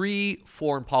out 3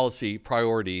 foreign policy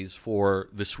priorities for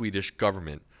the Swedish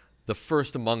government, the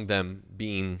first among them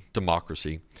being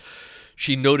democracy.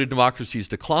 She noted democracy's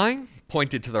decline,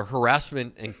 pointed to the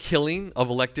harassment and killing of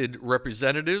elected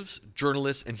representatives,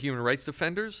 journalists, and human rights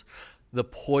defenders, the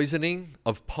poisoning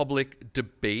of public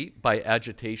debate by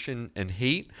agitation and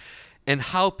hate, and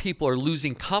how people are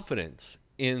losing confidence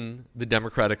in the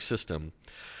democratic system.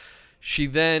 She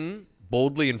then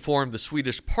boldly informed the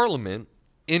Swedish parliament,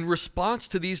 in response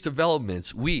to these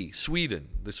developments, we, Sweden,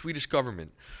 the Swedish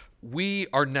government, we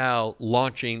are now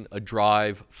launching a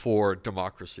drive for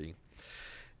democracy.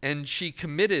 And she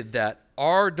committed that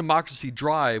our democracy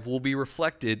drive will be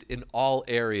reflected in all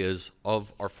areas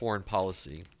of our foreign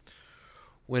policy.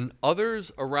 When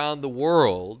others around the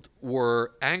world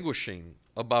were anguishing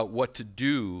about what to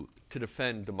do to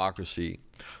defend democracy,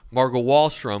 Margot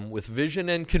Wallström, with vision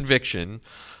and conviction,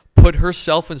 put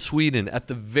herself and Sweden at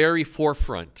the very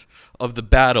forefront of the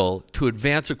battle to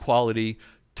advance equality,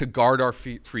 to guard our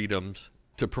freedoms,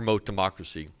 to promote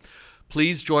democracy.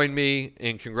 Please join me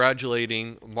in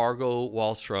congratulating Margot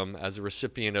Wallström as a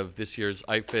recipient of this year's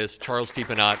IFES Charles T.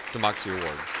 Manatt Democracy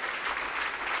Award.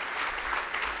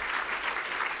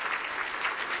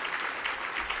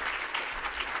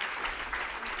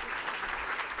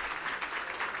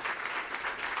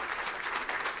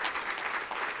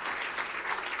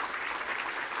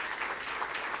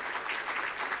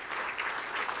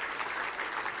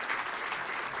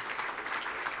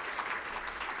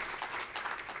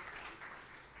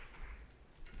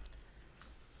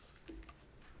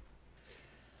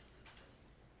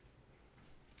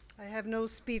 I have no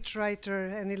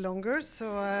speechwriter any longer, so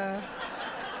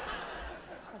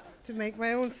to make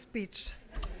my own speech.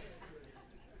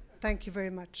 Thank you very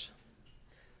much.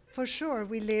 For sure,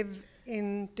 we live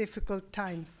in difficult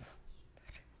times.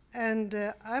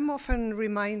 And I'm often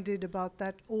reminded about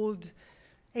that old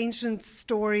ancient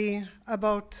story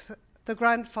about the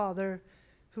grandfather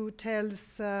who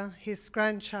tells his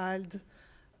grandchild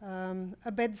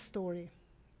a bed story.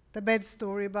 The bed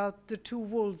story about the two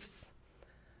wolves.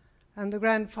 And the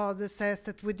grandfather says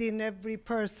that within every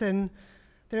person,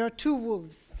 there are two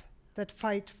wolves that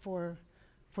fight for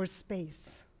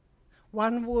space.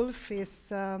 One wolf is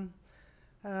the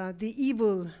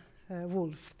evil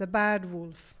wolf, the bad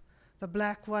wolf, the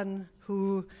black one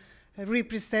who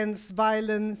represents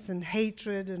violence and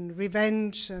hatred and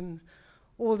revenge and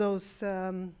all those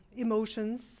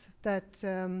emotions that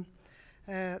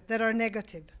are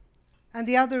negative. And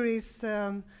the other is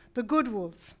the good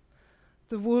wolf.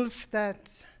 The wolf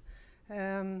that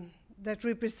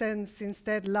represents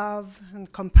instead love and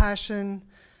compassion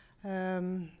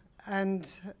and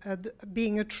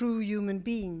being a true human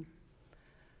being.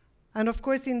 And of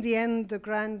course, in the end, the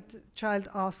grandchild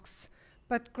asks,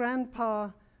 "But Grandpa,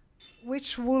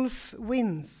 which wolf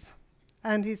wins?"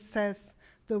 And he says,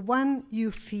 "The one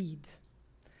you feed."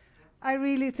 I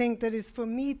really think that is for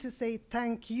me to say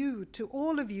thank you to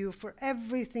all of you for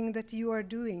everything that you are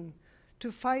doing,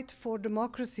 to fight for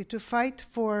democracy, to fight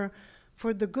for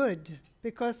the good,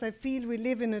 because I feel we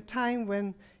live in a time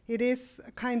when it is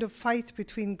a kind of fight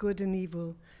between good and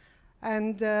evil.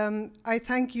 And I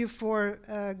thank you for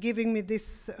giving me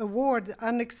this award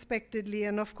unexpectedly,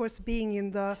 and of course being in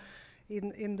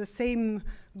the same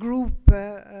group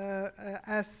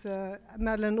as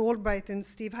Madeleine Albright and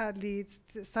Steve Hadley.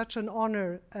 It's such an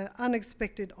honor,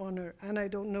 unexpected honor, and I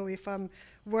don't know if I'm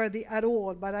worthy at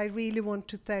all, but I really want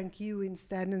to thank you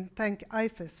instead and thank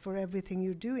IFES for everything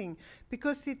you're doing,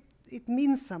 because it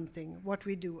means something, what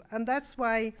we do. And that's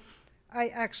why I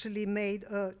actually made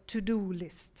a to-do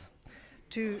list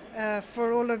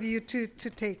for all of you to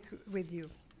take with you.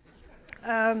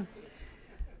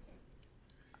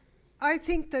 I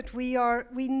think that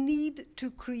we need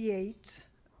to create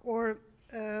or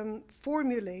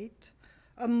formulate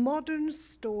a modern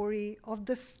story of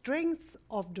the strength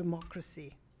of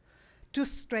democracy, to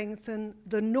strengthen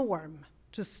the norm,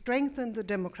 to strengthen the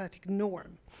democratic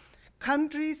norm.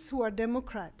 Countries who are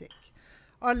democratic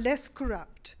are less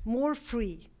corrupt, more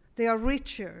free, they are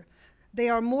richer, they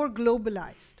are more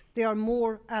globalized, they are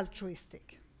more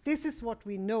altruistic. This is what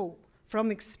we know from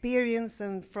experience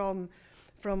and from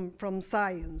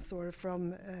science or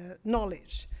from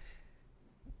knowledge.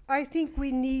 I think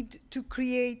we need to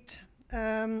create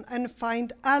and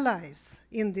find allies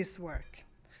in this work.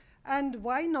 And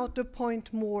why not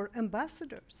appoint more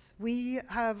ambassadors? We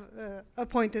have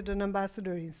appointed an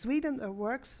ambassador in Sweden that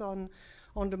works on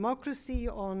democracy,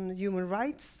 on human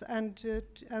rights, and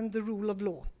the rule of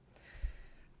law.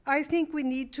 I think we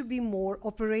need to be more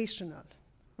operational.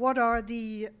 What are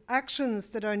the actions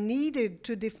that are needed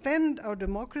to defend our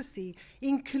democracy,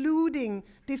 including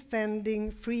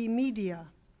defending free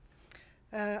media?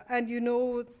 And you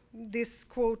know this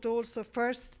quote also,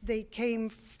 first they came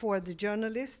for the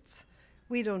journalists,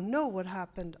 We don't know what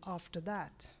happened after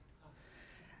that.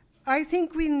 I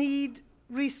think we need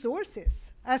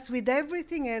resources. As with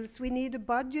everything else, we need a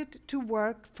budget to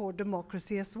work for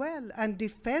democracy as well and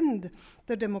defend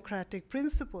the democratic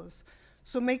principles.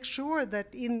 So make sure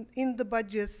that in the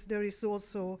budgets there is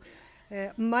also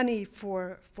money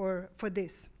for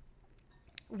this.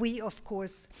 We, of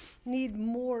course, need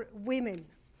more women.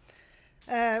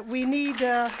 We need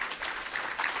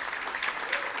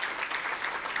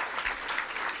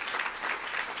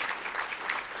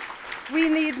we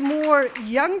need more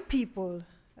young people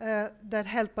that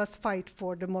help us fight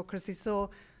for democracy. So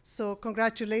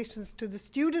congratulations to the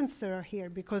students that are here,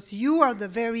 because you are the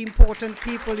very important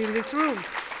people in this room.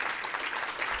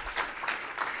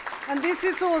 And this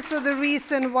is also the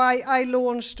reason why I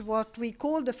launched what we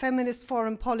call the feminist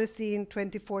foreign policy in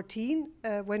 2014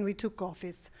 when we took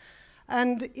office.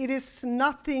 And it is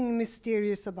nothing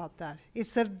mysterious about that.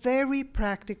 It's a very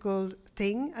practical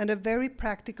thing and a very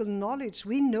practical knowledge.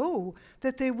 We know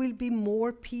that there will be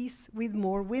more peace with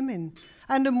more women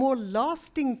and a more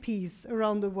lasting peace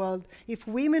around the world if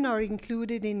women are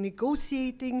included in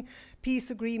negotiating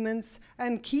peace agreements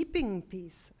and keeping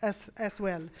peace as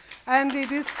well. And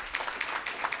it is...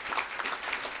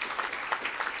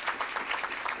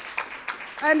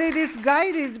 And it is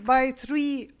guided by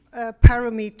three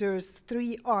parameters,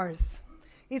 3 R's.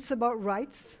 It's about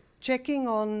rights, checking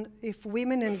on if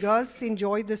women and girls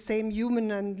enjoy the same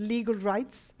human and legal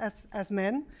rights as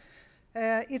men.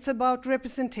 It's about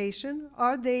representation.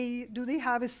 Do they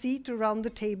have a seat around the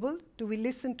table? Do we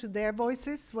listen to their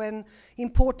voices when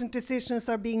important decisions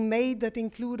are being made that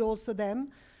include also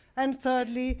them? And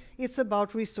thirdly, it's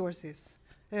about resources.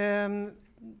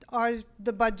 Are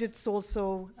the budgets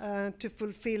also to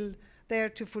fulfill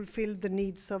the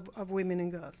needs of women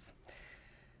and girls?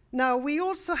 Now, we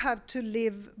also have to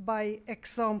live by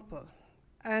example.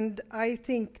 And I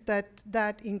think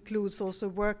that includes also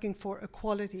working for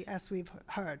equality, as we've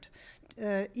heard,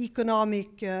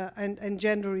 economic and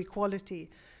gender equality.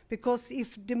 Because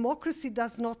if democracy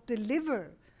does not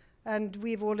deliver, and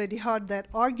we've already heard that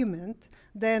argument,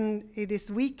 then it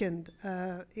is weakened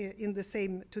to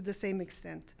the same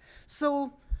extent.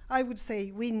 So I would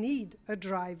say we need a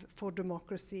drive for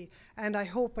democracy, and I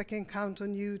hope I can count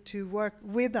on you to work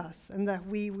with us and that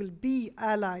we will be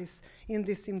allies in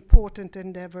this important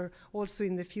endeavor also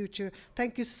in the future.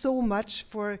 Thank you so much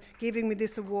for giving me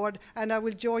this award, and I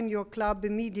will join your club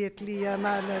immediately,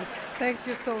 Madeleine. Thank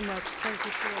you so much. Thank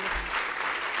you to all of you.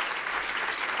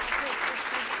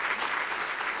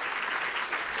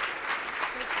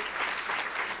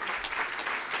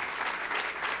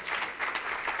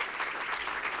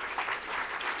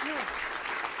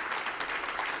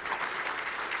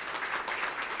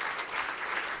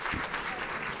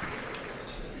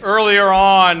 Earlier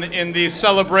on in the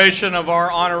celebration of our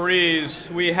honorees,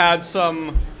 we had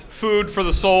some food for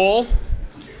the soul.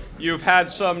 You've had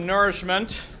some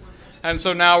nourishment, and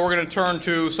so now we're going to turn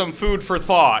to some food for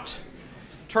thought.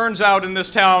 Turns out in this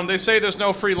town, they say there's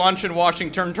no free lunch in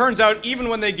Washington. Turns out even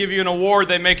when they give you an award,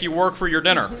 they make you work for your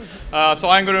dinner. So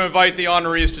I'm going to invite the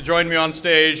honorees to join me on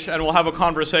stage, and we'll have a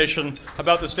conversation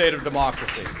about the state of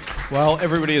democracy. While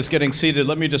everybody is getting seated,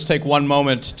 let me just take one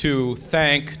moment to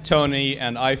thank Tony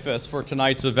and IFES for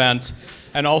tonight's event,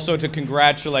 and also to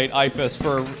congratulate IFES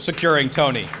for securing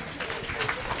Tony.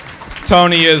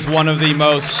 Tony is one of the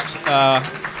most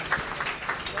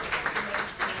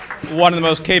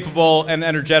capable and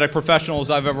energetic professionals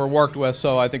I've ever worked with,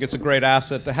 so I think it's a great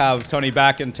asset to have Tony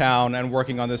back in town and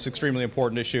working on this extremely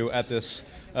important issue at this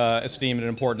esteemed and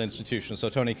important institution. So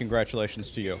Tony, congratulations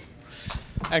to you.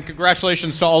 And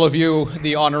congratulations to all of you,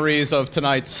 the honorees of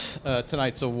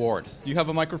tonight's award. Do you have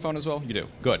a microphone as well? You do.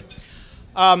 Good.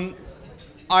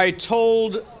 I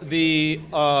told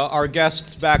our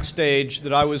guests backstage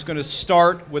that I was going to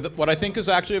start with what I think is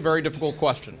actually a very difficult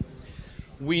question.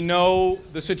 We know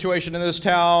the situation in this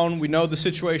town. We know the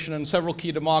situation in several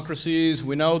key democracies.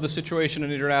 We know the situation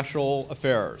in international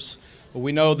affairs.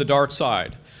 We know the dark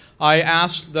side. I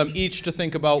asked them each to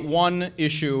think about one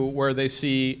issue where they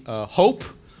see hope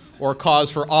or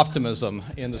cause for optimism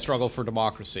in the struggle for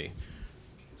democracy.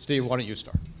 Steve, why don't you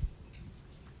start?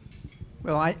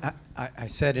 Well, I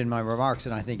said in my remarks,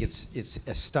 and I think it's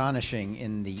astonishing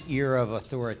in the era of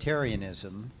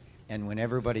authoritarianism, and when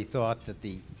everybody thought that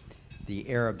the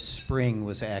Arab Spring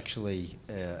was actually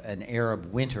an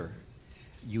Arab winter,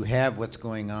 you have what's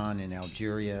going on in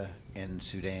Algeria and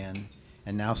Sudan,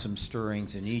 and now some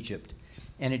stirrings in Egypt.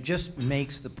 And it just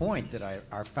makes the point that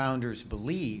our founders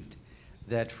believed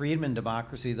that freedom and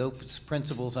democracy, those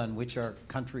principles on which our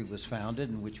country was founded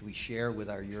and which we share with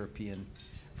our European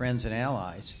friends and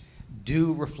allies,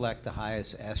 do reflect the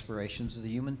highest aspirations of the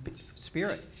human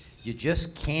spirit. You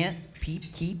just can't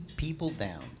keep people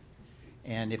down.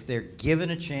 And if they're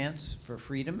given a chance for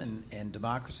freedom and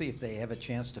democracy, if they have a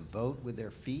chance to vote with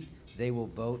their feet, they will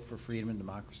vote for freedom and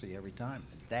democracy every time.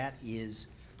 That is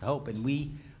the hope. And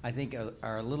we, I think,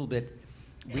 are a little bit,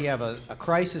 we have a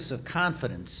crisis of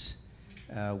confidence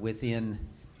within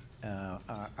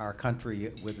our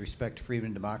country with respect to freedom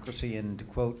and democracy. And to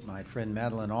quote my friend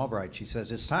Madeleine Albright, she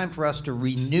says, "It's time for us to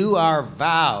renew our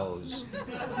vows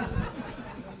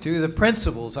to the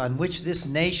principles on which this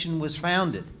nation was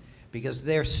founded, because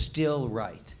they're still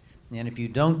right. And if you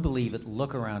don't believe it,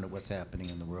 look around at what's happening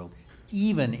in the world,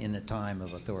 even in a time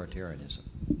of authoritarianism."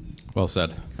 Well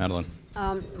said. Madeleine.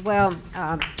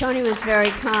 Tony was very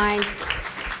kind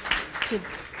to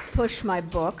push my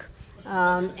book.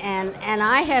 And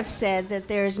I have said that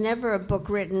there's never a book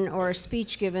written or a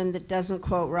speech given that doesn't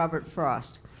quote Robert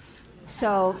Frost.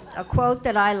 So a quote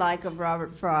that I like of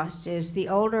Robert Frost is, "The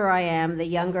older I am, the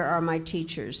younger are my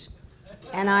teachers."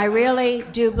 And I really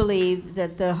do believe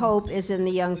that the hope is in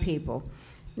the young people,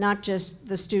 not just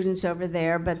the students over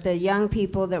there, but the young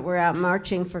people that were out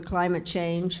marching for climate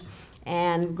change,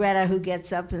 and Greta, who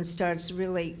gets up and starts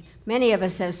really, many of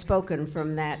us have spoken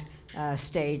from that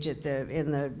stage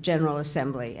in the General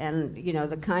Assembly, and you know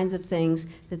the kinds of things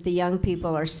that the young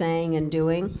people are saying and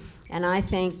doing. And I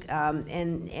think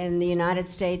in the United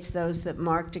States, those that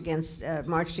marched against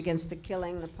the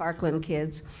killing, the Parkland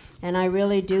kids, and I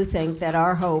really do think that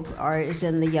our hope is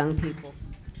in the young people.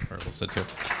 All right, we'll sit too.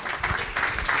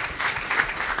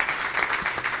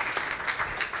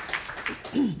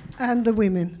 And the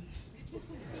women.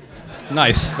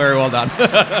 Nice, very well done.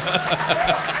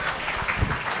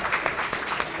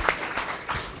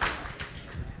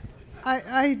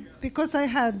 Because I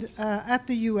had at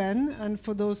the UN, and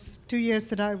for those 2 years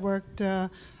that I worked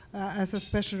as a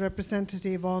special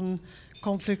representative on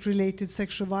conflict-related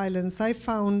sexual violence, I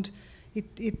found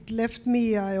it left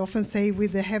me, I often say,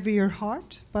 with a heavier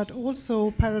heart, but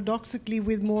also paradoxically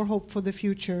with more hope for the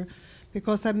future,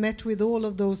 because I met with all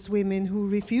of those women who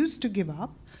refuse to give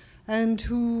up and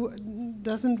who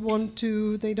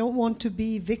they don't want to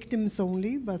be victims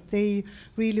only, but they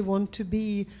really want to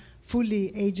be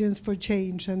fully agents for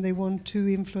change, and they want to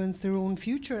influence their own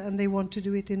future, and they want to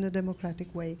do it in a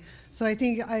democratic way. So I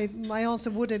think my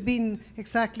answer would have been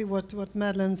exactly what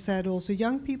Madeleine said also,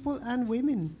 young people and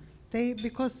women.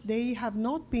 Because they have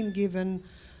not been given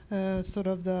sort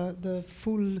of the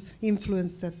full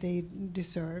influence that they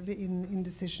deserve in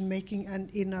decision making and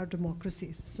in our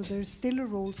democracies. So there's still a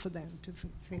role for them to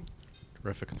fulfill.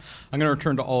 Terrific. I'm going to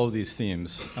return to all of these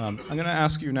themes. I'm going to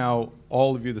ask you now,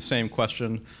 all of you, the same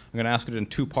question. I'm going to ask it in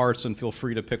two parts, and feel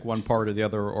free to pick one part or the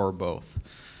other or both.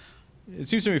 It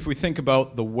seems to me if we think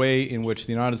about the way in which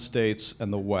the United States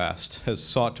and the West has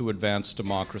sought to advance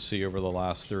democracy over the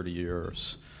last 30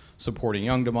 years, supporting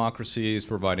young democracies,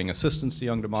 providing assistance to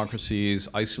young democracies,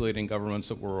 isolating governments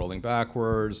that were rolling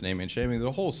backwards, naming and shaming,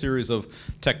 the whole series of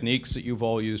techniques that you've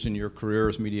all used in your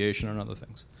careers, mediation and other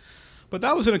things. But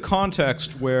that was in a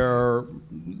context where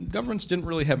governments didn't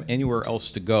really have anywhere else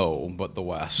to go but the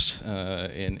West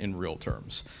in real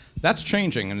terms. That's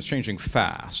changing, and it's changing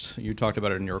fast. You talked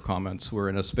about it in your comments. We're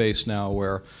in a space now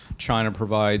where China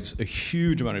provides a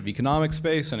huge amount of economic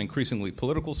space and increasingly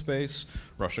political space.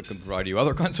 Russia can provide you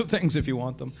other kinds of things if you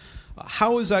want them.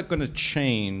 How is that going to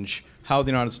change how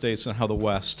the United States and how the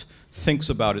West thinks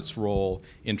about its role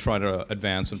in trying to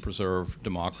advance and preserve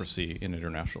democracy in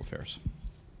international affairs?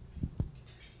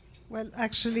 Well,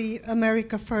 actually,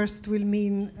 America first will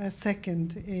mean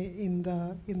second in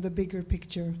the bigger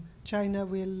picture. China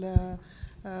will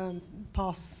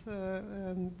pass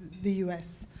the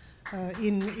U.S.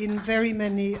 In very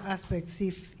many aspects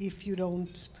if you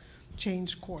don't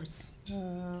change course.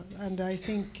 And I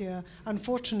think,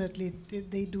 unfortunately,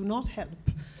 they do not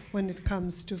help when it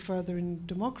comes to furthering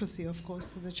democracy, of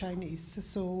course, the Chinese.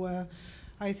 So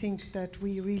I think that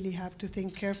we really have to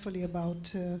think carefully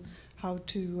about how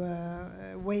to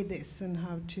weigh this and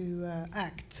how to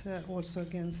act also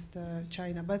against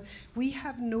China. But we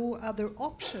have no other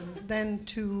option than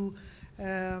to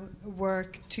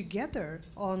work together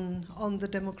on the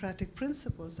democratic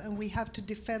principles, and we have to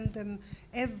defend them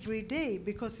every day,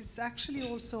 because it's actually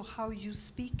also how you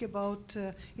speak about,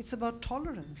 it's about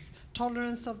tolerance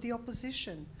of the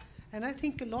opposition. And I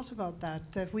think a lot about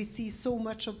that we see so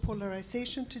much of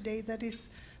polarization today that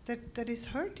is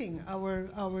hurting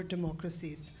our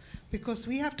democracies, because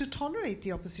we have to tolerate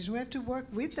the opposition, we have to work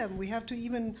with them, we have to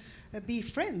even be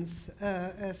friends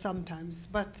sometimes,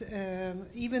 but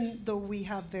even though we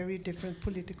have very different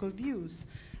political views.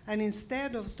 And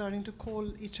instead of starting to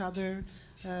call each other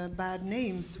bad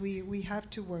names. We have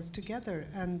to work together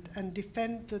and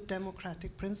defend the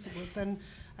democratic principles. And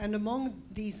among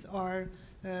these are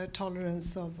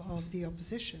tolerance of the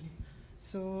opposition.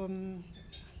 So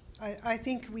I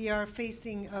think we are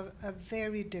facing a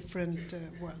very different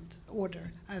world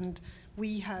order, and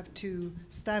we have to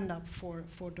stand up for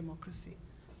democracy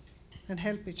and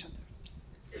help each other.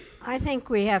 I think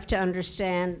we have to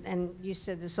understand, and you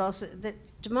said this also, that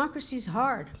democracy is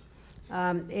hard.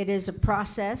 It is a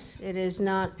process. It is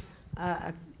not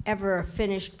ever a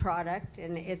finished product,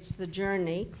 and it's the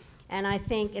journey. And I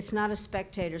think it's not a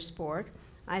spectator sport.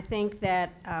 I think that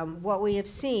what we have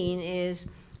seen is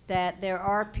that there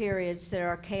are periods that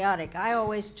are chaotic. I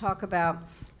always talk about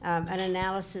an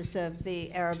analysis of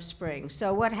the Arab Spring.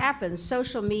 So what happens,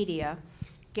 social media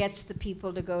gets the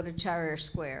people to go to Tahrir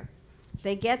Square.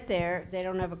 They get there, they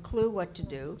don't have a clue what to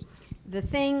do. The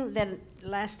thing that,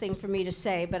 last thing for me to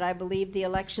say, but I believe the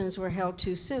elections were held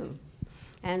too soon.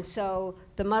 And so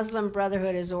the Muslim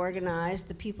Brotherhood is organized,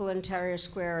 the people in Tahrir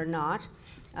Square are not,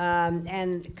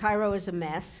 and Cairo is a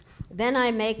mess. Then I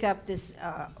make up this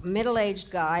middle-aged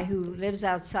guy who lives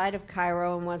outside of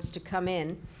Cairo and wants to come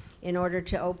in order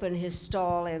to open his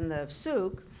stall in the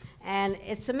souk, and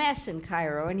it's a mess in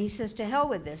Cairo, and he says, to hell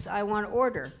with this, I want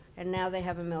order, and now they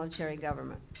have a military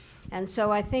government. And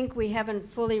so I think we haven't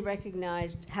fully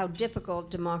recognized how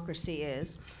difficult democracy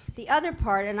is. The other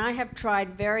part, and I have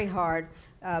tried very hard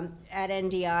at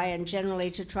NDI and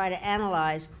generally to try to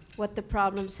analyze what the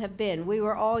problems have been. We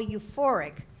were all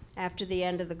euphoric after the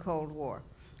end of the Cold War.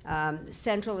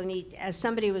 Central and East, as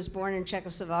somebody who was born in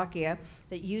Czechoslovakia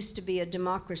that used to be a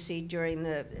democracy during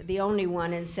the only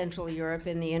one in Central Europe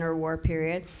in the interwar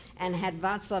period, and had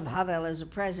Václav Havel as a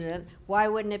president, why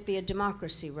wouldn't it be a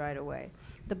democracy right away?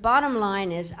 The bottom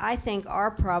line is, I think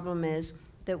our problem is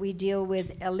that we deal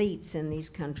with elites in these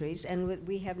countries, and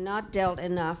we have not dealt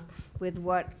enough with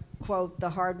what, quote, the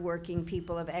hardworking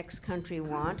people of X country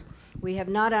want. We have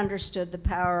not understood the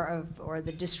power of, or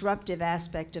the disruptive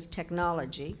aspect of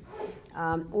technology,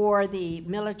 or the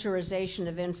militarization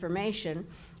of information.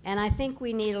 And I think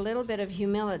we need a little bit of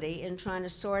humility in trying to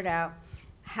sort out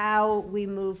how we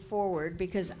move forward,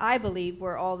 because I believe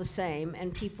we're all the same,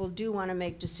 and people do want to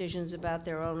make decisions about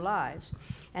their own lives.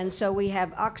 And so we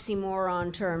have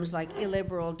oxymoron terms like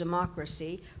illiberal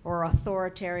democracy or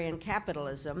authoritarian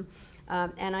capitalism,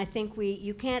 and I think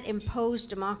you can't impose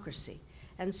democracy.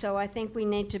 And so I think we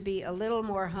need to be a little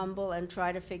more humble and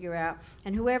try to figure out,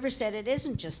 and whoever said it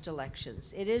isn't just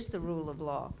elections, it is the rule of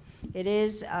law. It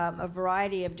is a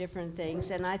variety of different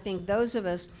things, and I think those of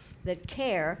us that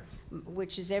care,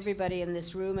 which is everybody in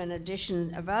this room in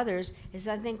addition of others, is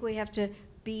I think we have to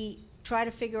try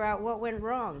to figure out what went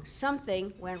wrong.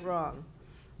 Something went wrong.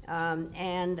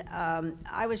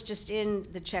 I was just in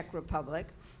the Czech Republic,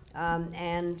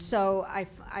 and so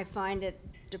I find it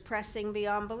depressing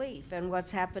beyond belief, and what's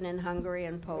happened in Hungary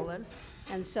and Poland.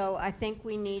 And so I think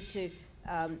we need to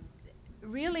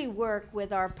really work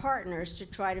with our partners to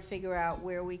try to figure out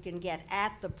where we can get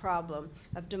at the problem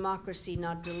of democracy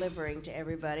not delivering to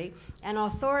everybody. And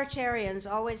authoritarians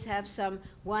always have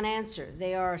one answer.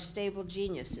 They are stable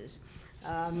geniuses.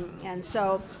 And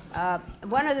so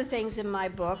one of the things in my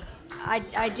book,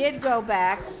 I did go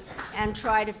back and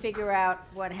try to figure out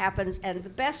what happened, and the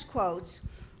best quotes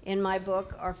in my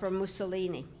book are from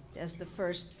Mussolini as the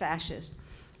first fascist.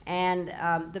 And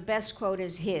the best quote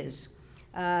is his.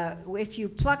 If you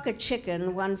pluck a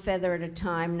chicken one feather at a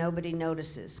time, nobody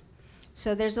notices.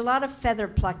 So there's a lot of feather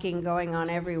plucking going on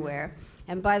everywhere.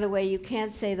 And by the way, you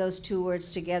can't say those two words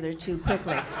together too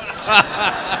quickly.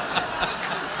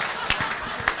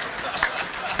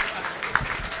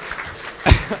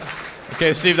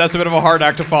 Okay, Steve, that's a bit of a hard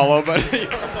act to follow, but...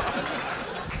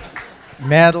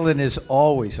 Madeleine is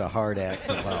always a hard act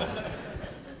to follow.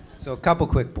 So a couple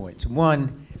quick points.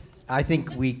 One, I think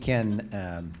we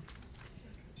can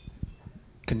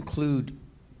conclude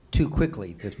too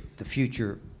quickly that the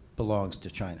future belongs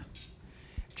to China.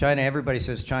 China, everybody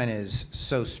says China is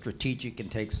so strategic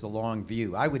and takes the long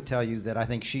view. I would tell you that I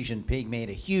think Xi Jinping made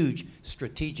a huge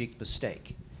strategic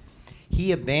mistake.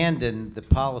 He abandoned the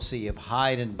policy of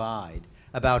hide and bide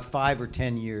about 5 or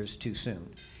 10 years too soon.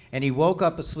 And he woke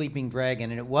up a sleeping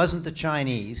dragon, and it wasn't the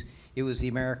Chinese, it was the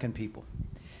American people.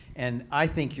 And I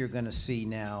think you're going to see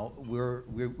now,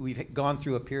 we've gone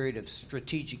through a period of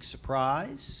strategic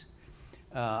surprise,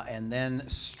 and then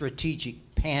strategic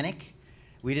panic.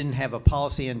 We didn't have a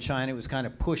policy in China. It was kind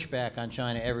of pushback on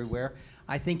China everywhere.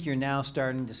 I think you're now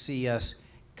starting to see us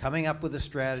coming up with a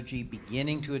strategy,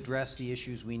 beginning to address the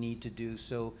issues we need to do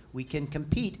so we can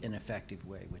compete in an effective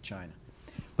way with China.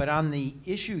 But on the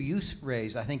issue you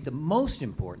raised, I think the most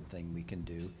important thing we can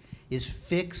do is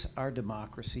fix our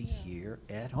democracy here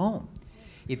at home.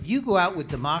 If you go out with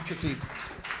democracy,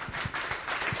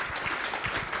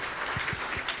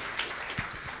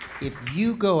 if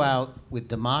you go out with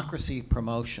democracy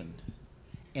promotion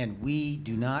and we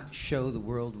do not show the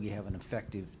world we have an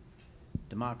effective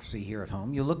democracy here at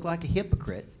home, you look like a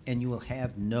hypocrite and you will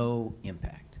have no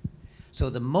impact. So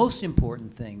the most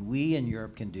important thing we in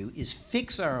Europe can do is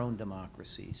fix our own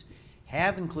democracies,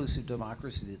 have inclusive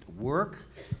democracies that work.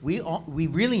 We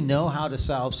really know how to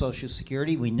solve Social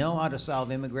Security. We know how to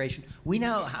solve immigration. We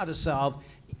know how to solve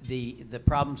the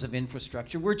problems of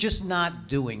infrastructure. We're just not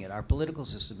doing it. Our political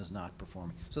system is not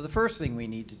performing. So the first thing we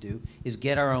need to do is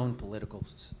get our own political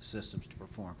systems to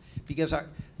perform. Because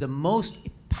the most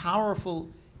powerful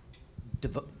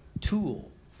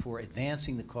tool for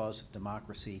advancing the cause of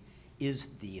democracy is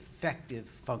the effective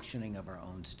functioning of our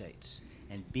own states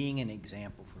and being an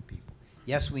example for people.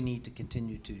 Yes, we need to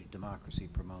continue to democracy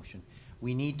promotion.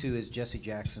 We need to, as Jesse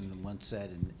Jackson once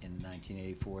said in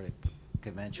 1984 at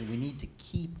convention, we need to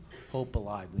keep hope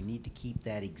alive. We need to keep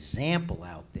that example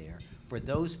out there for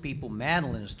those people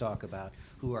Madeleine has talked about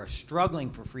who are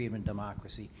struggling for freedom and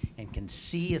democracy and can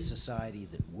see a society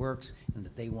that works and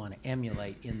that they want to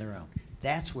emulate in their own.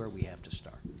 That's where we have to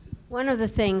start. One of the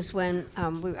things when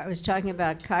I was talking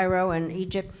about Cairo and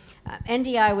Egypt,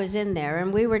 NDI was in there,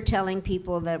 and we were telling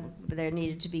people that there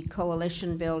needed to be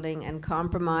coalition building and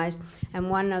compromise, and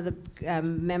one of the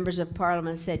members of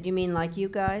parliament said, "You mean like you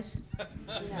guys?"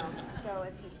 No, so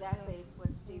it's exactly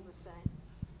what Steve was saying.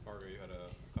 Margot, you had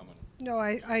a comment.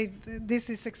 No, this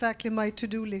is exactly my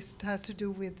to-do list, has to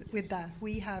do with that.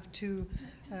 We have to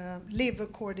live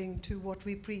according to what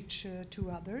we preach to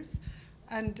others.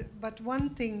 But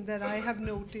one thing that I have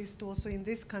noticed also in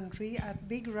this country, at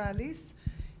big rallies,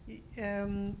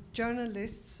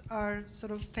 journalists are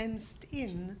sort of fenced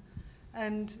in,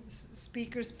 and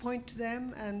speakers point to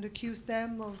them and accuse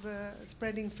them of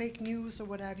spreading fake news or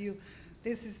what have you.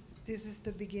 This is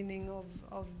the beginning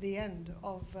of the end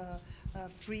of a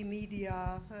free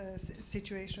media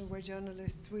situation where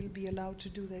journalists will be allowed to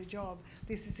do their job.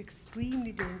 This is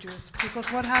extremely dangerous, because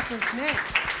what happens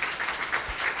next?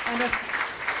 And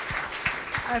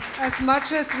as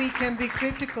much as we can be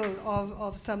critical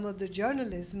of some of the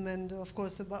journalism and of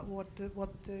course about what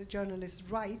the journalists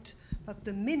write, but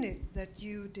the minute that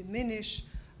you diminish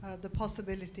the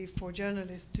possibility for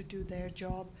journalists to do their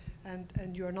job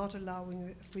and you're not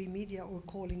allowing free media or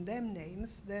calling them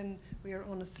names, then we are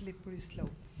on a slippery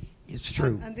slope. It's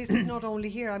true. And this is not only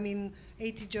here. I mean,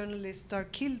 80 journalists are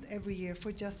killed every year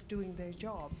for just doing their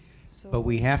job. So but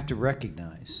we have to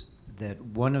recognize that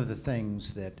one of the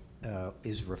things that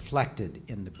is reflected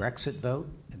in the Brexit vote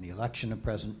and the election of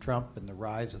President Trump and the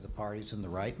rise of the parties on the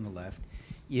right and the left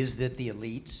is that the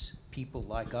elites, people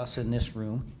like us in this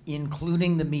room,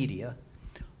 including the media,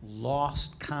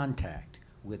 lost contact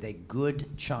with a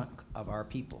good chunk of our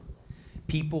people.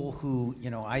 People who,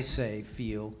 I say,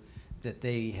 feel that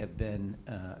they have been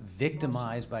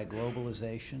victimized by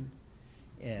globalization,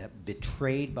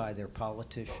 betrayed by their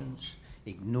politicians,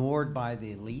 ignored by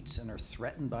the elites, and are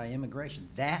threatened by immigration.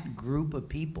 That group of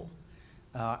people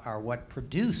are what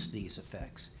produce these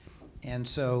effects. And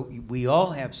so we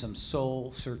all have some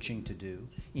soul searching to do,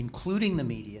 including the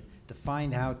media, to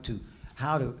find out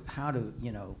how to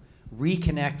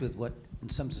reconnect with what in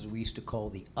some sense we used to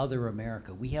call the other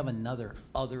America. We have another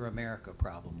other America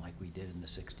problem like we did in the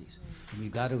 60s. And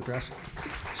we've got to address it.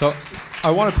 So I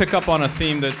want to pick up on a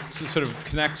theme that sort of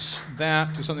connects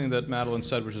that to something that Madeleine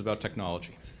said, which is about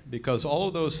technology. Because all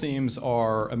of those themes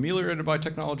are ameliorated by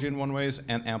technology in one ways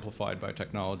and amplified by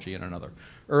technology in another.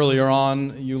 Earlier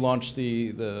on, you launched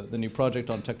the new project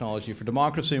on technology for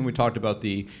democracy, and we talked about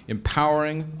the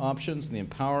empowering options and the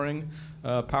empowering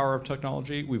power of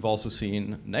technology. We've also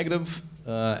seen negative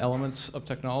elements of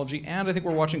technology, and I think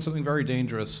we're watching something very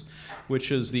dangerous,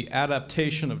 which is the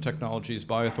adaptation of technologies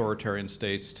by authoritarian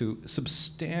states to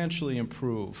substantially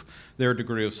improve their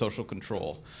degree of social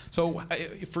control. So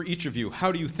for each of you,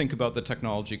 how do you think about the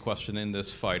technology question in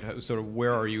this fight? Sort of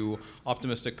where are you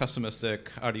optimistic, pessimistic?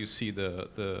 How do you see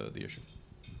the issue?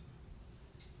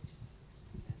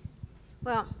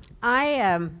 Well,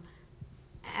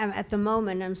 at the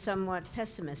moment, I'm somewhat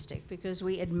pessimistic because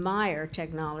we admire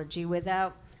technology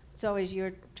without, it's always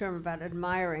your term about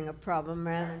admiring a problem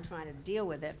rather than trying to deal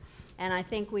with it. And I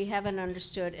think we haven't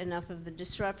understood enough of the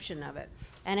disruption of it.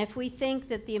 And if we think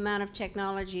that the amount of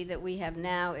technology that we have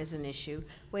now is an issue,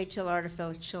 wait till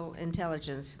artificial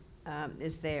intelligence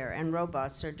is there and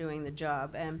robots are doing the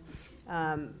job. And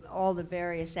all the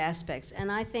various aspects.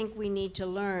 And I think we need to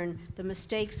learn the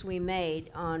mistakes we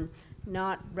made on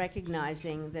not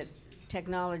recognizing that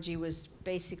technology was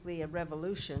basically a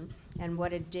revolution and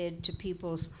what it did to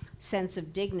people's sense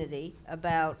of dignity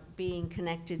about being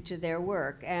connected to their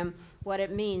work and what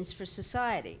it means for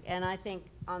society. And I think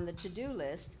on the to-do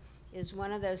list is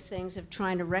one of those things of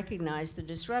trying to recognize the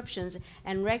disruptions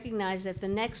and recognize that the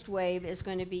next wave is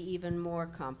going to be even more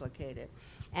complicated.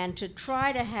 And to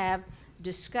try to have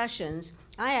discussions,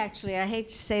 I hate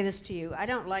to say this to you, I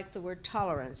don't like the word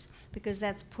tolerance because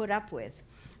that's put up with.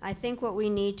 I think what we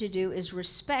need to do is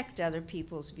respect other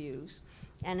people's views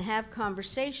and have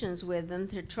conversations with them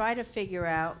to try to figure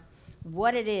out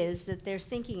what it is that they're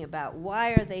thinking about.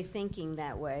 Why are they thinking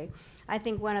that way? I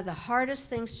think one of the hardest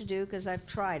things to do, because I've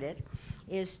tried it,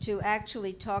 is to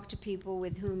actually talk to people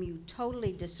with whom you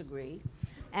totally disagree,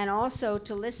 and also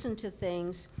to listen to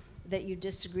things that you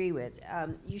disagree with.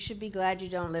 You should be glad you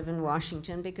don't live in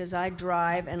Washington, because I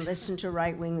drive and listen to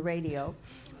right-wing radio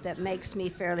that makes me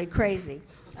fairly crazy.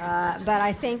 But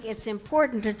I think it's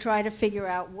important to try to figure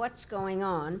out what's going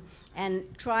on and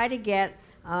try to get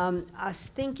us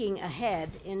thinking ahead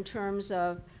in terms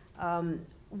of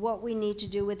what we need to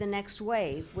do with the next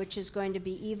wave, which is going to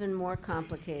be even more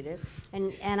complicated.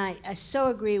 And I so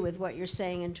agree with what you're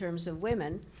saying in terms of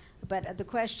women, but the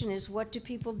question is, what do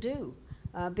people do?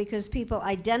 Because people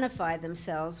identify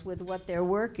themselves with what their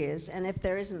work is, and if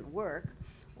there isn't work,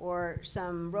 or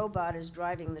some robot is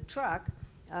driving the truck,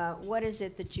 what is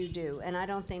it that you do? And I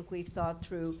don't think we've thought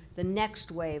through the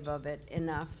next wave of it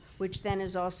enough, which then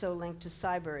is also linked to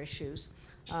cyber issues.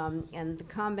 And the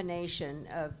combination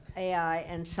of AI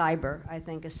and cyber, I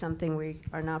think, is something we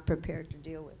are not prepared to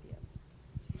deal with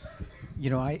yet. You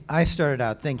know, I started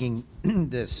out thinking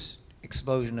this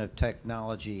explosion of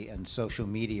technology and social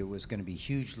media was going to be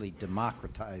hugely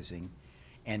democratizing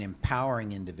and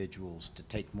empowering individuals to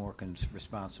take more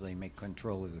responsibility and make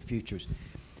control of their futures.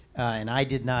 And I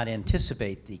did not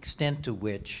anticipate the extent to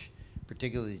which,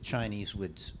 particularly the Chinese,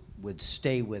 would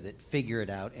stay with it, figure it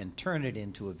out, and turn it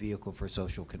into a vehicle for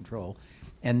social control.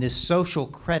 And this social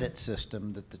credit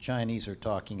system that the Chinese are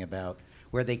talking about,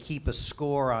 where they keep a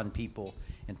score on people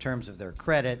in terms of their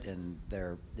credit and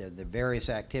their various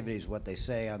activities, what they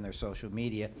say on their social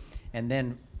media, and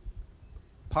then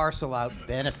parcel out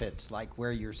benefits like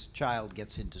where your child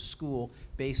gets into school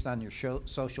based on your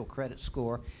social credit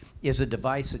score, is a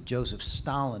device that Joseph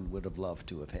Stalin would have loved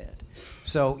to have had.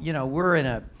 So, you know, we're in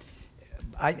a,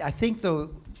 I think, though,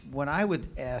 what I would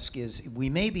ask is, we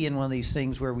may be in one of these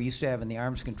things where we used to have in the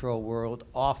arms control world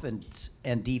offense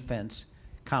and defense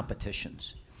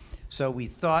competitions. So we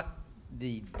thought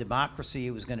the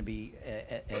democracy was going to be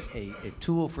a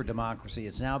tool for democracy.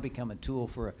 It's now become a tool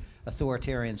for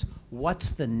authoritarians.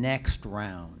 What's the next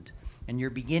round? And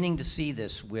you're beginning to see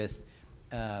this with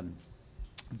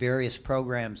various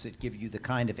programs that give you the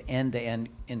kind of end-to-end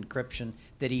encryption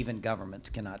that even governments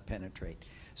cannot penetrate.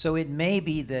 So it may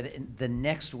be that the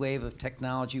next wave of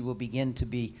technology will begin to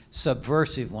be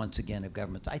subversive once again of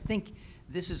governments. I think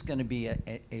this is going to be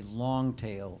a long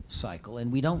tail cycle, and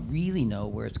we don't really know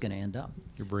where it's going to end up.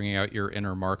 You're bringing out your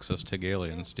inner Marxist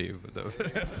Hegelian, Steve. But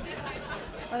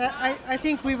I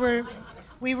think we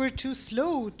were too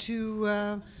slow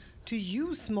to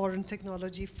use modern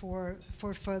technology for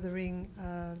furthering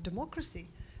democracy.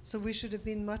 So we should have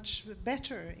been much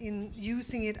better in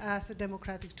using it as a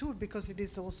democratic tool, because it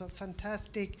is also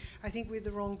fantastic. I think we're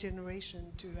the wrong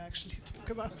generation to actually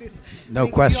talk about this. No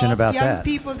question about that. Young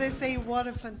people, they say what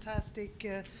a fantastic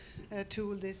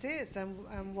tool this is,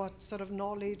 and what sort of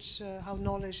knowledge, how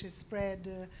knowledge is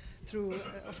spread through,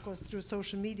 of course, through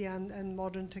social media and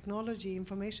modern technology,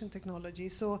 information technology.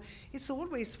 So it's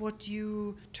always what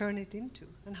you turn it into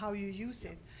and how you use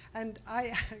it. And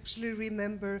I actually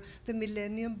remember the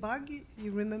millennium bug.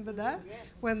 You remember that? Yes.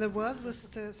 When the world was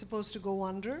supposed to go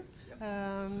under. Yep.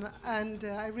 And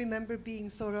I remember being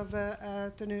sort of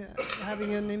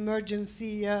having an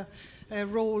emergency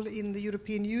role in the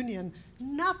European Union.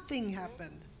 Nothing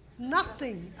happened.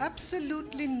 Nothing,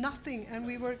 absolutely nothing. And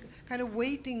we were kind of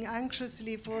waiting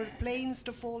anxiously for planes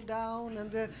to fall down and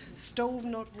the stove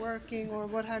not working or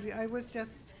what have you. I was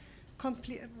just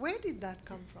complete. Where did that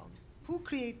come from? Who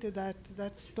created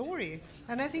that story?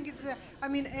 And I think it's, I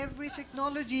mean, every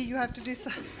technology you have to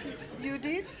decide. You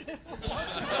did?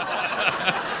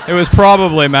 It was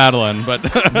probably Madeleine, but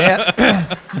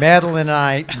Madeleine and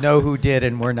I know who did,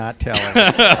 and we're not telling.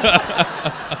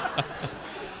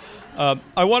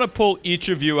 I want to pull each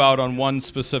of you out on one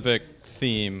specific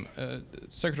theme.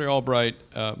 Secretary Albright,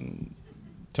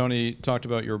 Tony talked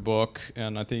about your book,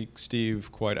 and I think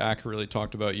Steve quite accurately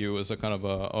talked about you as a kind of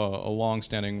a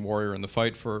long-standing warrior in the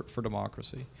fight for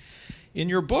democracy. In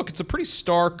your book, it's a pretty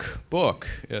stark book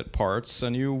at parts,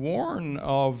 and you warn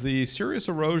of the serious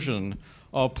erosion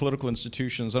of political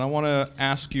institutions. And I want to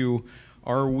ask you,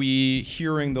 are we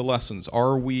hearing the lessons?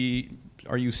 Are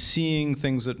you seeing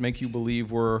things that make you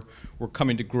believe we're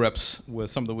coming to grips with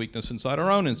some of the weakness inside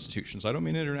our own institutions? I don't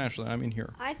mean internationally, I mean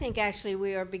here. I think actually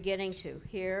we are beginning to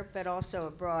here, but also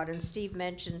abroad. And Steve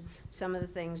mentioned some of the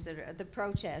things that are the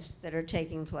protests that are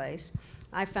taking place.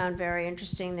 I found very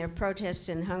interesting. There are protests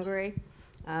in Hungary.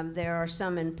 There are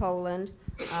some in Poland.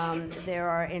 There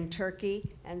are in Turkey.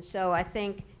 And so I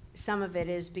think some of it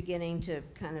is beginning to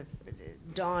kind of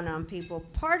dawn on people.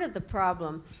 Part of the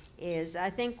problem is I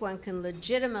think one can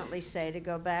legitimately say, to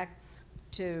go back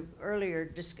to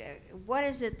earlier, what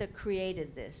is it that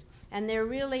created this? And there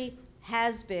really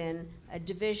has been a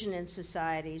division in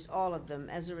societies, all of them,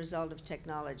 as a result of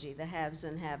technology, the haves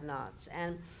and have-nots.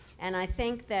 And I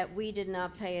think that we did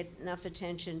not pay enough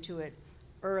attention to it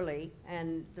early,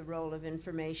 and the role of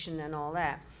information and all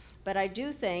that. But I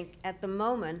do think at the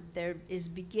moment there is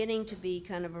beginning to be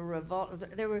kind of a revolt.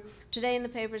 Today in the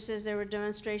paper says there were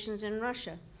demonstrations in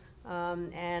Russia.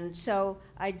 And so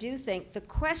I do think the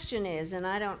question is, and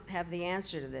I don't have the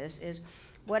answer to this, is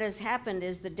what has happened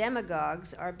is the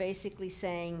demagogues are basically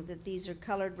saying that these are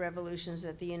colored revolutions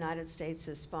that the United States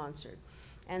has sponsored.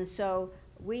 And so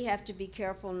we have to be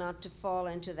careful not to fall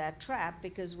into that trap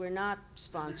because we're not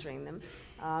sponsoring them.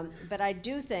 But I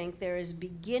do think there is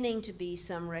beginning to be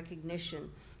some recognition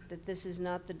that this is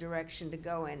not the direction to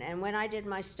go in. And when I did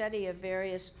my study of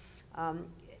various,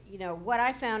 what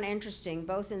I found interesting,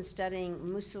 both in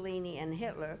studying Mussolini and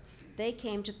Hitler, they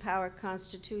came to power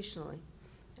constitutionally.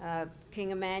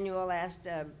 King Emmanuel asked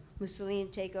Mussolini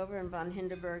to take over, and von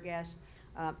Hindenburg asked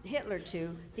Hitler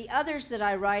to. The others that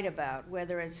I write about,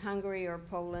 whether it's Hungary or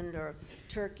Poland or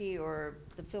Turkey or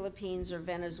the Philippines or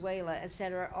Venezuela, et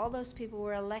cetera, all those people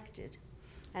were elected.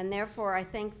 And therefore, I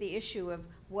think the issue of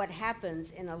what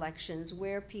happens in elections,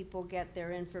 where people get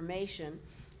their information,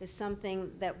 is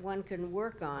something that one can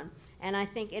work on. And I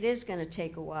think it is going to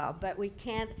take a while. But we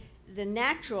can't,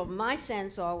 my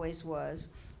sense always was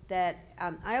that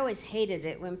I always hated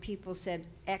it when people said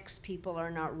X people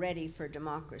are not ready for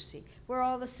democracy. We're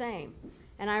all the same.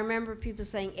 And I remember people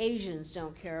saying Asians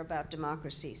don't care about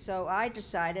democracy. So I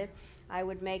decided I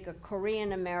would make a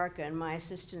Korean American my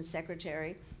assistant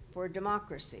secretary for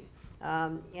democracy.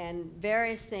 And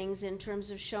various things in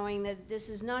terms of showing that this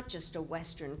is not just a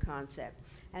Western concept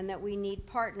and that we need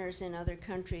partners in other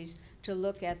countries to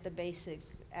look at the basic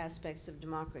aspects of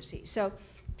democracy. So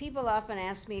people often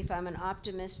ask me if I'm an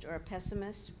optimist or a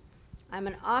pessimist. I'm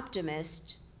an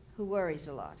optimist who worries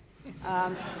a lot.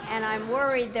 And I'm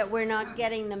worried that we're not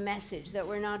getting the message, that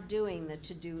we're not doing the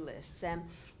to-do lists. And,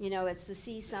 it's the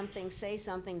see something, say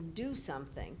something, do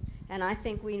something. And I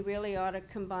think we really ought to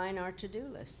combine our to-do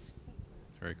lists.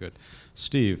 Very good.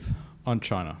 Steve, on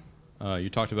China. You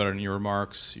talked about it in your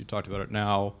remarks. You talked about it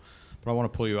now. But I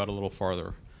want to pull you out a little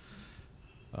farther.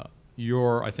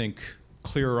 You're, I think,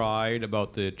 clear-eyed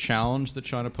about the challenge that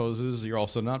China poses. You're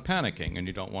also not panicking, and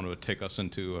you don't want to take us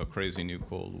into a crazy new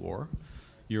Cold War.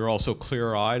 You're also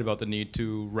clear-eyed about the need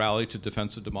to rally to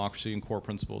defense of democracy and core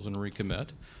principles and recommit.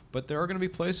 But there are going to be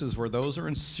places where those are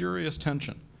in serious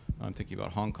tension. I'm thinking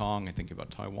about Hong Kong, I'm thinking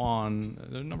about Taiwan.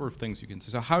 There are a number of things you can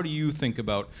say. So how do you think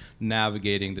about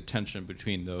navigating the tension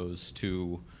between those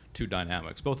two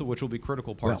dynamics, both of which will be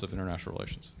critical parts of international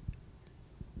relations?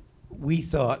 We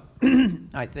thought,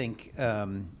 I think,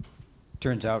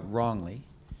 turns out wrongly,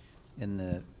 in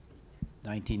the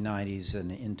 1990s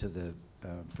and into the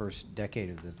first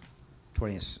decade of the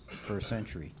 21st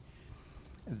century,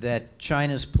 that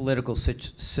China's political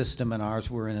system and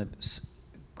ours were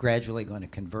gradually going to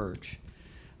converge.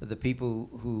 The people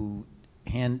who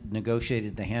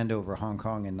negotiated the handover of Hong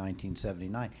Kong in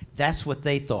 1979, that's what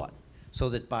they thought. So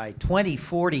that by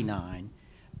 2049,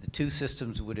 the two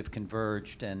systems would have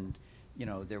converged, and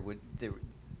there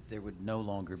would no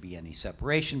longer be any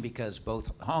separation because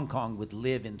both Hong Kong would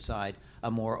live inside a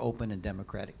more open and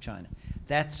democratic China.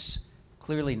 That's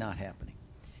clearly not happening.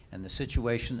 And the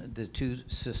situation, the two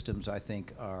systems, I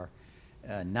think, are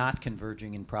not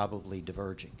converging and probably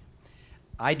diverging.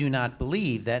 I do not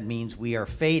believe that means we are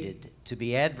fated to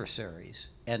be adversaries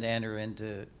and enter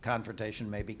into confrontation,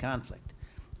 maybe conflict.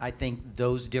 I think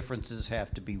those differences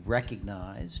have to be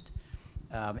recognized,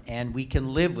 and we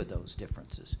can live with those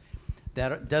differences.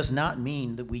 That does not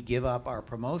mean that we give up our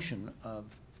promotion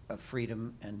of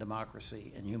freedom and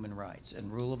democracy and human rights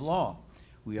and rule of law.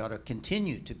 We ought to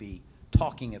continue to be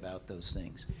talking about those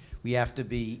things. We have to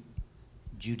be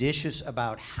judicious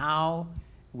about how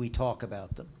we talk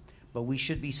about them, but we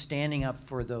should be standing up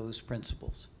for those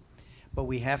principles. But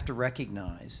we have to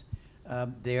recognize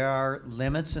there are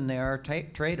limits and there are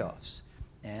trade-offs.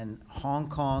 And Hong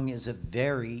Kong is a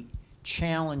very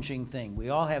challenging thing. We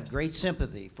all have great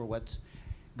sympathy for what's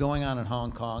going on in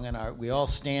Hong Kong, and we all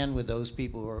stand with those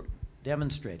people who are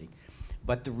demonstrating.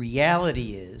 But the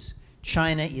reality is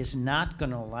China is not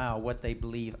going to allow what they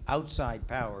believe outside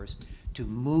powers to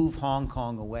move Hong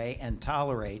Kong away and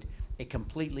tolerate a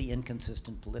completely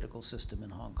inconsistent political system in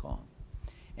Hong Kong.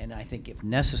 And I think if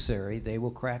necessary, they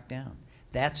will crack down.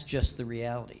 That's just the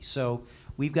reality. So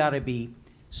we've got to be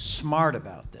smart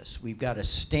about this. We've got to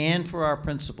stand for our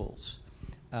principles.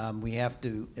 We have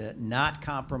to not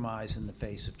compromise in the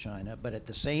face of China, but at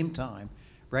the same time,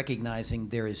 recognizing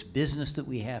there is business that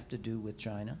we have to do with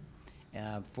China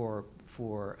for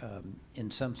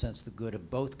in some sense, the good of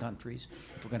both countries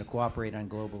if we're going to cooperate on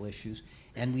global issues.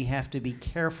 And we have to be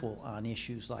careful on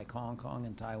issues like Hong Kong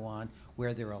and Taiwan,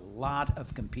 where there are a lot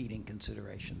of competing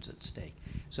considerations at stake.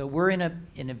 So we're in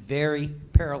a very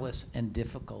perilous and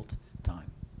difficult time.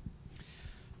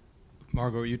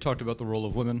 Margot, you talked about the role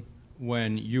of women.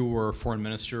 When you were foreign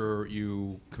minister,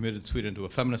 you committed Sweden to a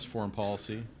feminist foreign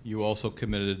policy. You also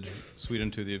committed Sweden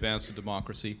to the advance of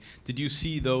democracy. Did you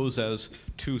see those as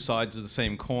two sides of the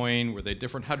same coin? Were they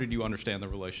different? How did you understand the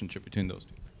relationship between those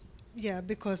two? Yeah,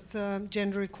 because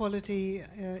gender equality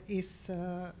is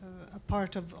a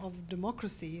part of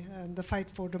democracy and the fight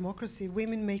for democracy.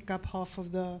 Women make up half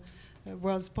of the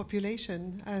world's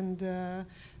population, and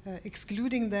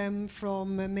excluding them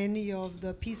from many of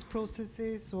the peace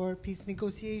processes or peace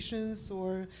negotiations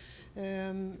or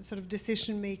sort of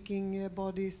decision-making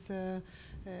bodies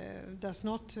is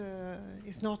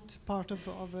not part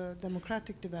of a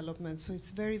democratic development. So it's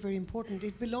very, very important.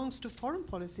 It belongs to foreign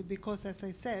policy because, as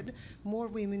I said, more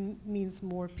women means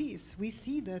more peace. We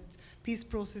see that peace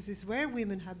processes where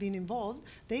women have been involved,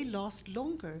 they last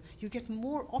longer. You get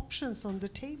more options on the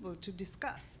table to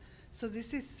discuss. So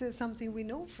this is something we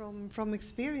know from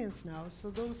experience now.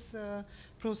 So those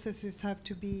processes have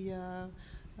to be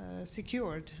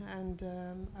secured. And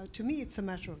to me, it's a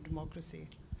matter of democracy.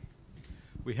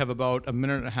 We have about a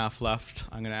minute and a half left.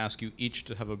 I'm going to ask you each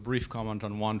to have a brief comment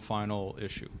on one final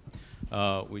issue.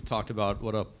 We talked about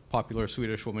what a popular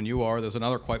Swedish woman you are. There's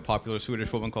another quite popular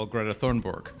Swedish woman called Greta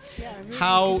Thunberg. Yeah, really.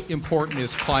 How important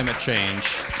is climate change?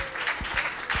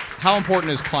 How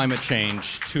important is climate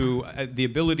change to the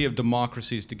ability of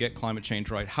democracies to get climate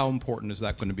change right? How important is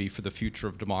that going to be for the future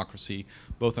of democracy,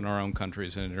 both in our own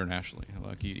countries and internationally? I'd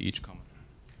like you to each comment.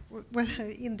 Well,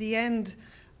 in the end,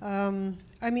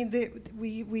 I mean,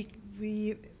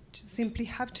 we simply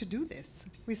have to do this.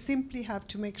 We simply have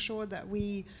to make sure that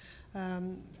we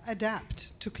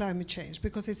adapt to climate change,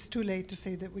 because it's too late to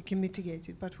say that we can mitigate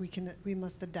it, but we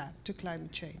must adapt to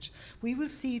climate change. We will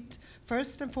see it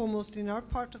first and foremost in our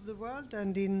part of the world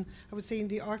and I would say in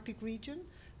the Arctic region.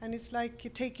 And it's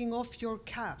like taking off your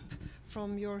cap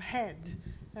from your head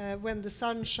when the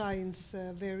sun shines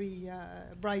very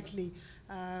brightly.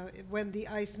 When the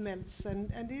ice melts,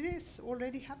 and it is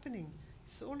already happening.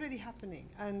 It's already happening,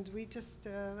 and we just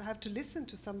have to listen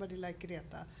to somebody like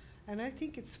Greta. And I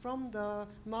think it's from the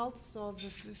mouths of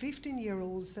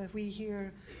 15-year-olds that we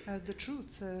hear the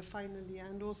truth finally,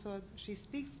 and also she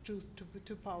speaks truth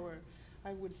to power,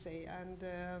 I would say. And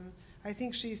I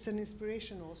think she's an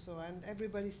inspiration also, and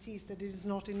everybody sees that it is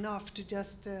not enough to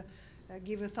just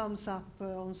give a thumbs up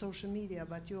on social media,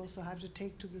 but you also have to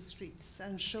take to the streets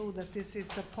and show that this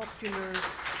is a popular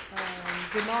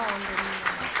demand,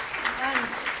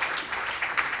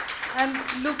 and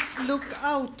look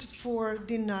out for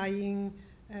denying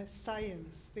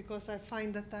science, because I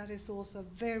find that is also a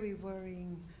very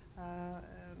worrying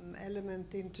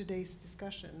element in today's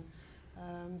discussion.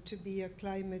 To be a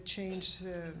climate change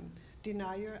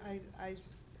denier,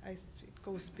 it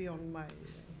goes beyond my.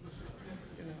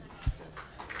 It's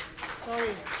just,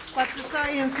 sorry, but the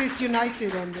science is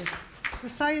united on this. The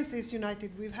science is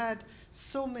united. We've had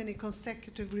so many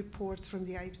consecutive reports from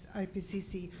the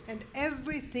IPCC, and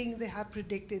everything they have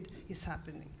predicted is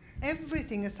happening.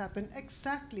 Everything has happened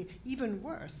exactly, even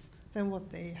worse than what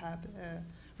they have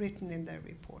written in their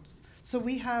reports. So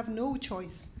we have no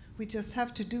choice. We just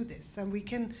have to do this, and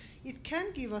it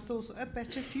can give us also a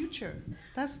better future.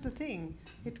 That's the thing.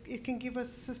 It can give us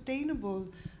sustainable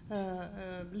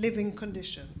living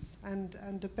conditions and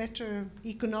a better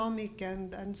economic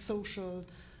and social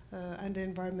and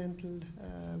environmental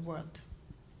world.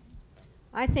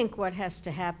 I think what has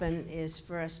to happen is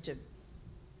for us to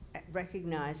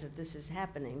recognize that this is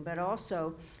happening, but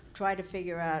also try to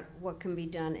figure out what can be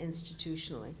done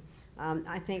institutionally.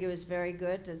 I think it was very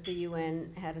good that the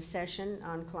UN had a session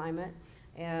on climate,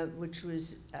 which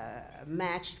was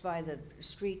matched by the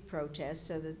street protests,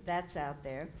 so that that's out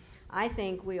there. I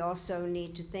think we also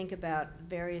need to think about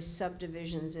various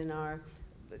subdivisions in our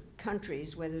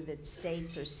countries, whether it's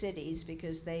states or cities,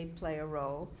 because they play a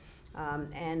role.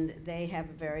 And they have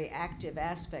a very active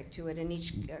aspect to it, and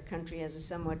each country has a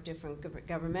somewhat different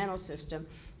governmental system,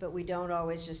 but we don't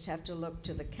always just have to look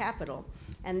to the capital.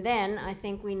 And then I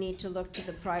think we need to look to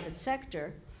the private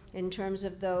sector in terms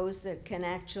of those that can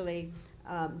actually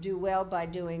do well by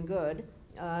doing good,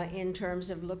 in terms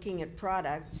of looking at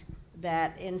products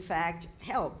that in fact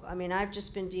help. I mean, I've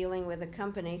just been dealing with a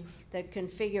company that can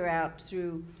figure out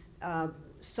through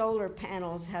solar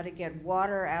panels how to get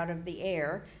water out of the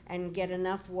air and get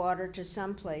enough water to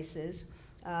some places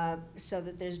so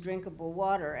that there's drinkable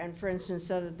water. And for instance,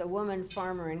 so that the woman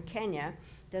farmer in Kenya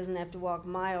doesn't have to walk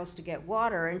miles to get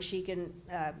water, and she can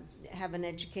have an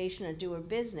education and do her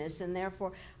business. And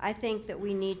therefore, I think that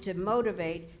we need to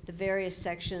motivate the various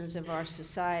sections of our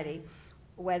society,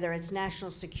 whether it's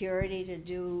national security to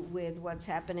do with what's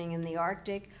happening in the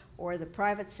Arctic, or the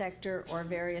private sector, or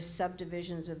various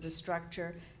subdivisions of the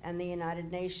structure, and the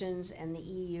United Nations, and the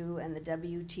EU, and the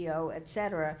WTO, et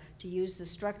cetera, to use the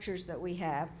structures that we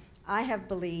have. I have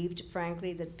believed,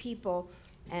 frankly, that people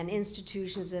and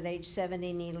institutions at age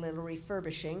 70 need a little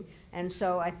refurbishing, and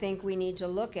so I think we need to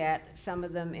look at some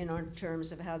of them in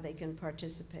terms of how they can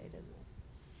participate in it.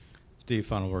 Steve,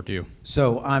 final word to you.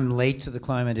 So I'm late to the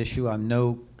climate issue. I'm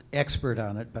no expert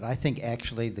on it, but I think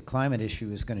actually the climate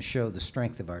issue is going to show the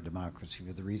strength of our democracy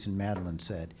for the reason Madeleine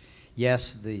said.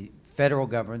 Yes, the federal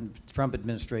government, Trump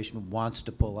administration, wants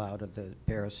to pull out of the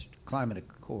Paris Climate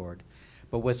Accord,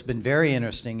 but what's been very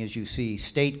interesting is you see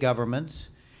state governments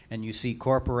and you see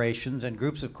corporations and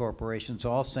groups of corporations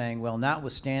all saying, well,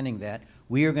 notwithstanding that,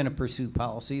 we are going to pursue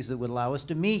policies that would allow us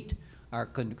to meet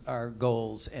our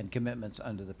goals and commitments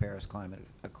under the Paris Climate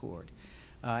Accord.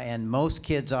 And most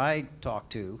kids I talk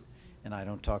to, and I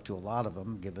don't talk to a lot of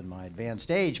them given my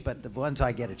advanced age, but the ones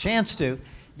I get a chance to,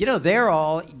 you know,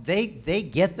 they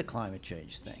get the climate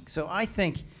change thing. So I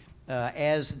think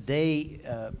as they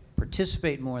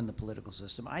participate more in the political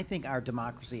system, I think our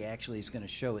democracy actually is going to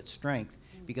show its strength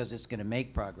because it's going to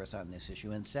make progress on this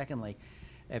issue. And secondly,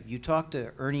 if you talk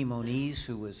to Ernie Moniz,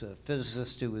 who was a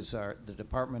physicist who was the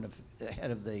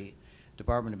head of the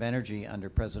Department of Energy under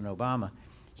President Obama,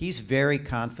 he's very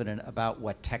confident about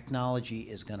what technology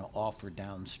is going to offer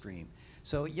downstream.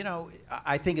 So, you know,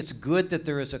 I think it's good that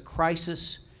there is a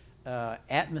crisis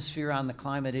atmosphere on the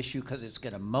climate issue because it's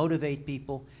going to motivate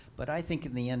people. But I think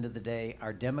in the end of the day,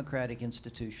 our democratic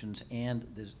institutions and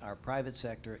our private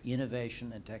sector,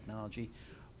 innovation and technology,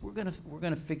 we're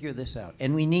going to figure this out.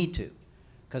 And we need to,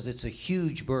 because it's a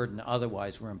huge burden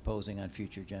otherwise we're imposing on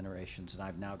future generations. And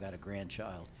I've now got a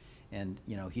grandchild. And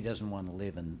you know, he doesn't want to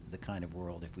live in the kind of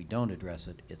world, if we don't address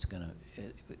it,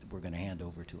 we're going to hand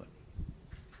over to him.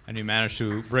 And you managed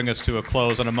to bring us to a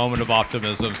close on a moment of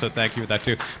optimism, so thank you for that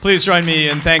too. Please join me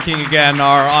in thanking again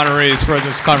our honorees for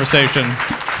this conversation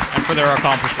and for their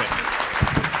accomplishment.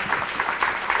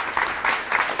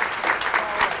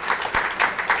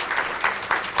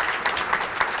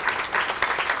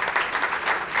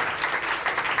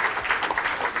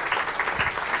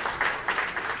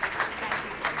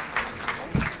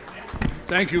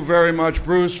 Thank you very much,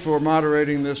 Bruce, for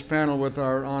moderating this panel with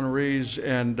our honorees.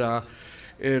 And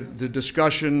the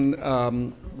discussion,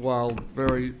 while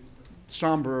very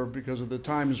somber because of the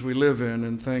times we live in,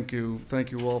 and thank you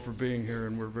all for being here,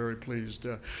 and we're very pleased.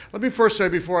 Let me first say,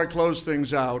 before I close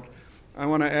things out, I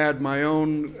want to add my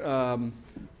own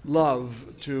love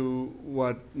to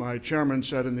what my chairman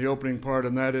said in the opening part,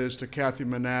 and that is to Kathy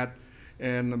Manatt.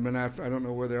 And the Manatt, I don't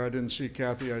know where they are. I didn't see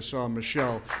Kathy. I saw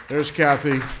Michelle. There's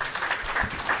Kathy.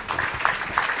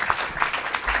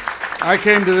 I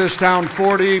came to this town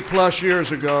 40-plus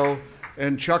years ago,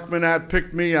 and Chuck Manatt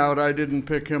picked me out. I didn't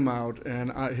pick him out,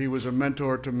 and he was a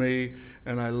mentor to me,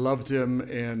 and I loved him,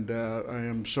 and I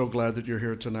am so glad that you're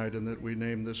here tonight and that we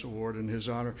named this award in his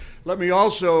honor. Let me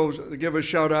also give a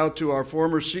shout out to our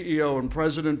former CEO and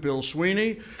president, Bill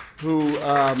Sweeney, who,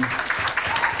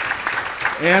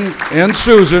 and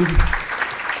Susan.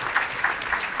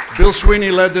 Bill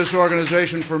Sweeney led this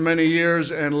organization for many years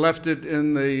and left it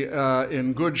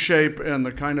in good shape, and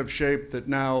the kind of shape that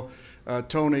now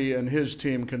Tony and his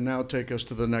team can now take us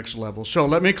to the next level. So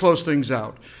let me close things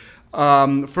out.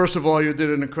 First of all, you did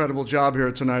an incredible job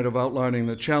here tonight of outlining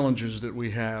the challenges that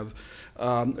we have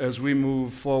as we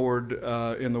move forward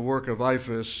in the work of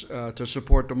IFES to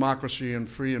support democracy and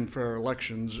free and fair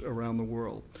elections around the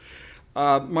world.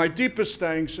 My deepest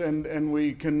thanks, and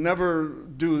we can never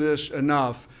do this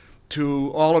enough,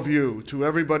 to all of you, to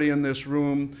everybody in this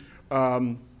room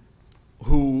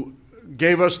who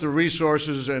gave us the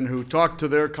resources and who talked to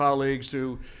their colleagues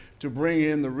to bring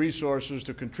in the resources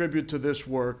to contribute to this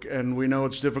work. And we know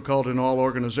it's difficult in all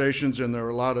organizations and there are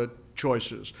a lot of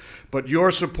choices. But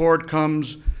your support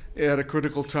comes at a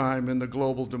critical time in the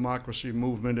global democracy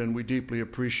movement, and we deeply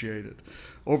appreciate it.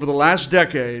 Over the last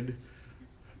decade,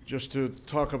 just to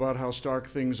talk about how stark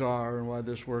things are and why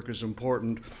this work is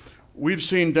important, we've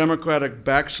seen democratic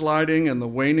backsliding and the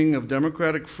waning of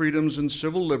democratic freedoms and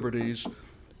civil liberties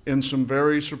in some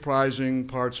very surprising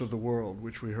parts of the world,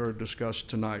 which we heard discussed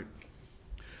tonight.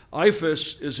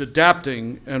 IFES is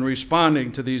adapting and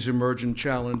responding to these emerging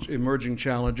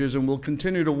challenges, and will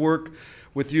continue to work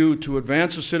with you to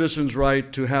advance a citizen's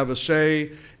right to have a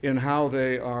say in how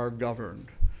they are governed.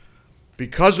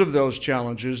 Because of those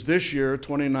challenges, this year,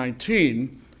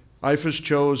 2019, IFES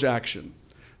chose action.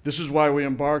 This is why we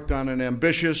embarked on an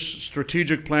ambitious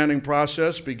strategic planning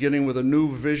process, beginning with a new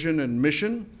vision and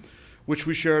mission, which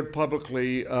we shared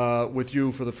publicly with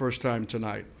you for the first time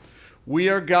tonight. We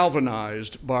are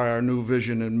galvanized by our new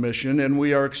vision and mission, and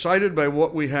we are excited by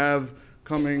what we have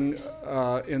coming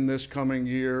in this coming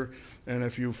year. And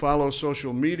if you follow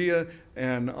social media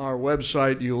and our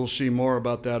website, you'll see more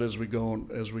about that as we go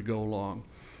along.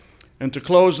 And to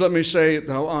close, let me say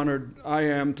how honored I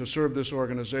am to serve this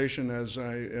organization,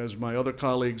 as my other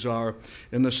colleagues are,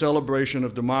 in the celebration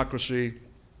of democracy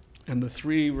and the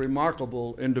three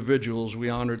remarkable individuals we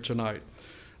honored tonight.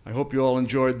 I hope you all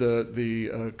enjoyed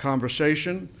the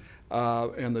conversation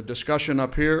and the discussion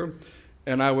up here.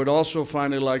 And I would also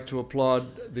finally like to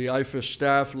applaud the IFES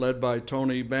staff led by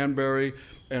Tony Banbury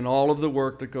and all of the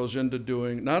work that goes into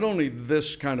doing not only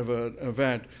this kind of an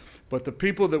event, but the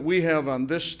people that we have on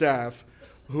this staff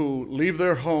who leave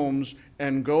their homes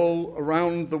and go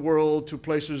around the world to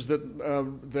places that,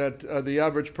 the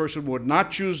average person would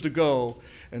not choose to go,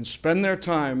 and spend their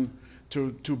time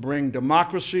to bring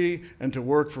democracy and to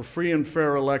work for free and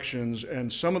fair elections.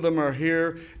 And some of them are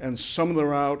here and some of them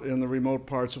are out in the remote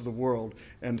parts of the world.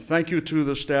 And thank you to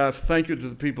the staff. Thank you to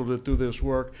the people that do this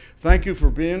work. Thank you for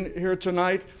being here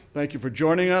tonight. Thank you for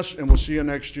joining us, and we'll see you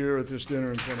next year at this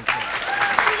dinner in 2020.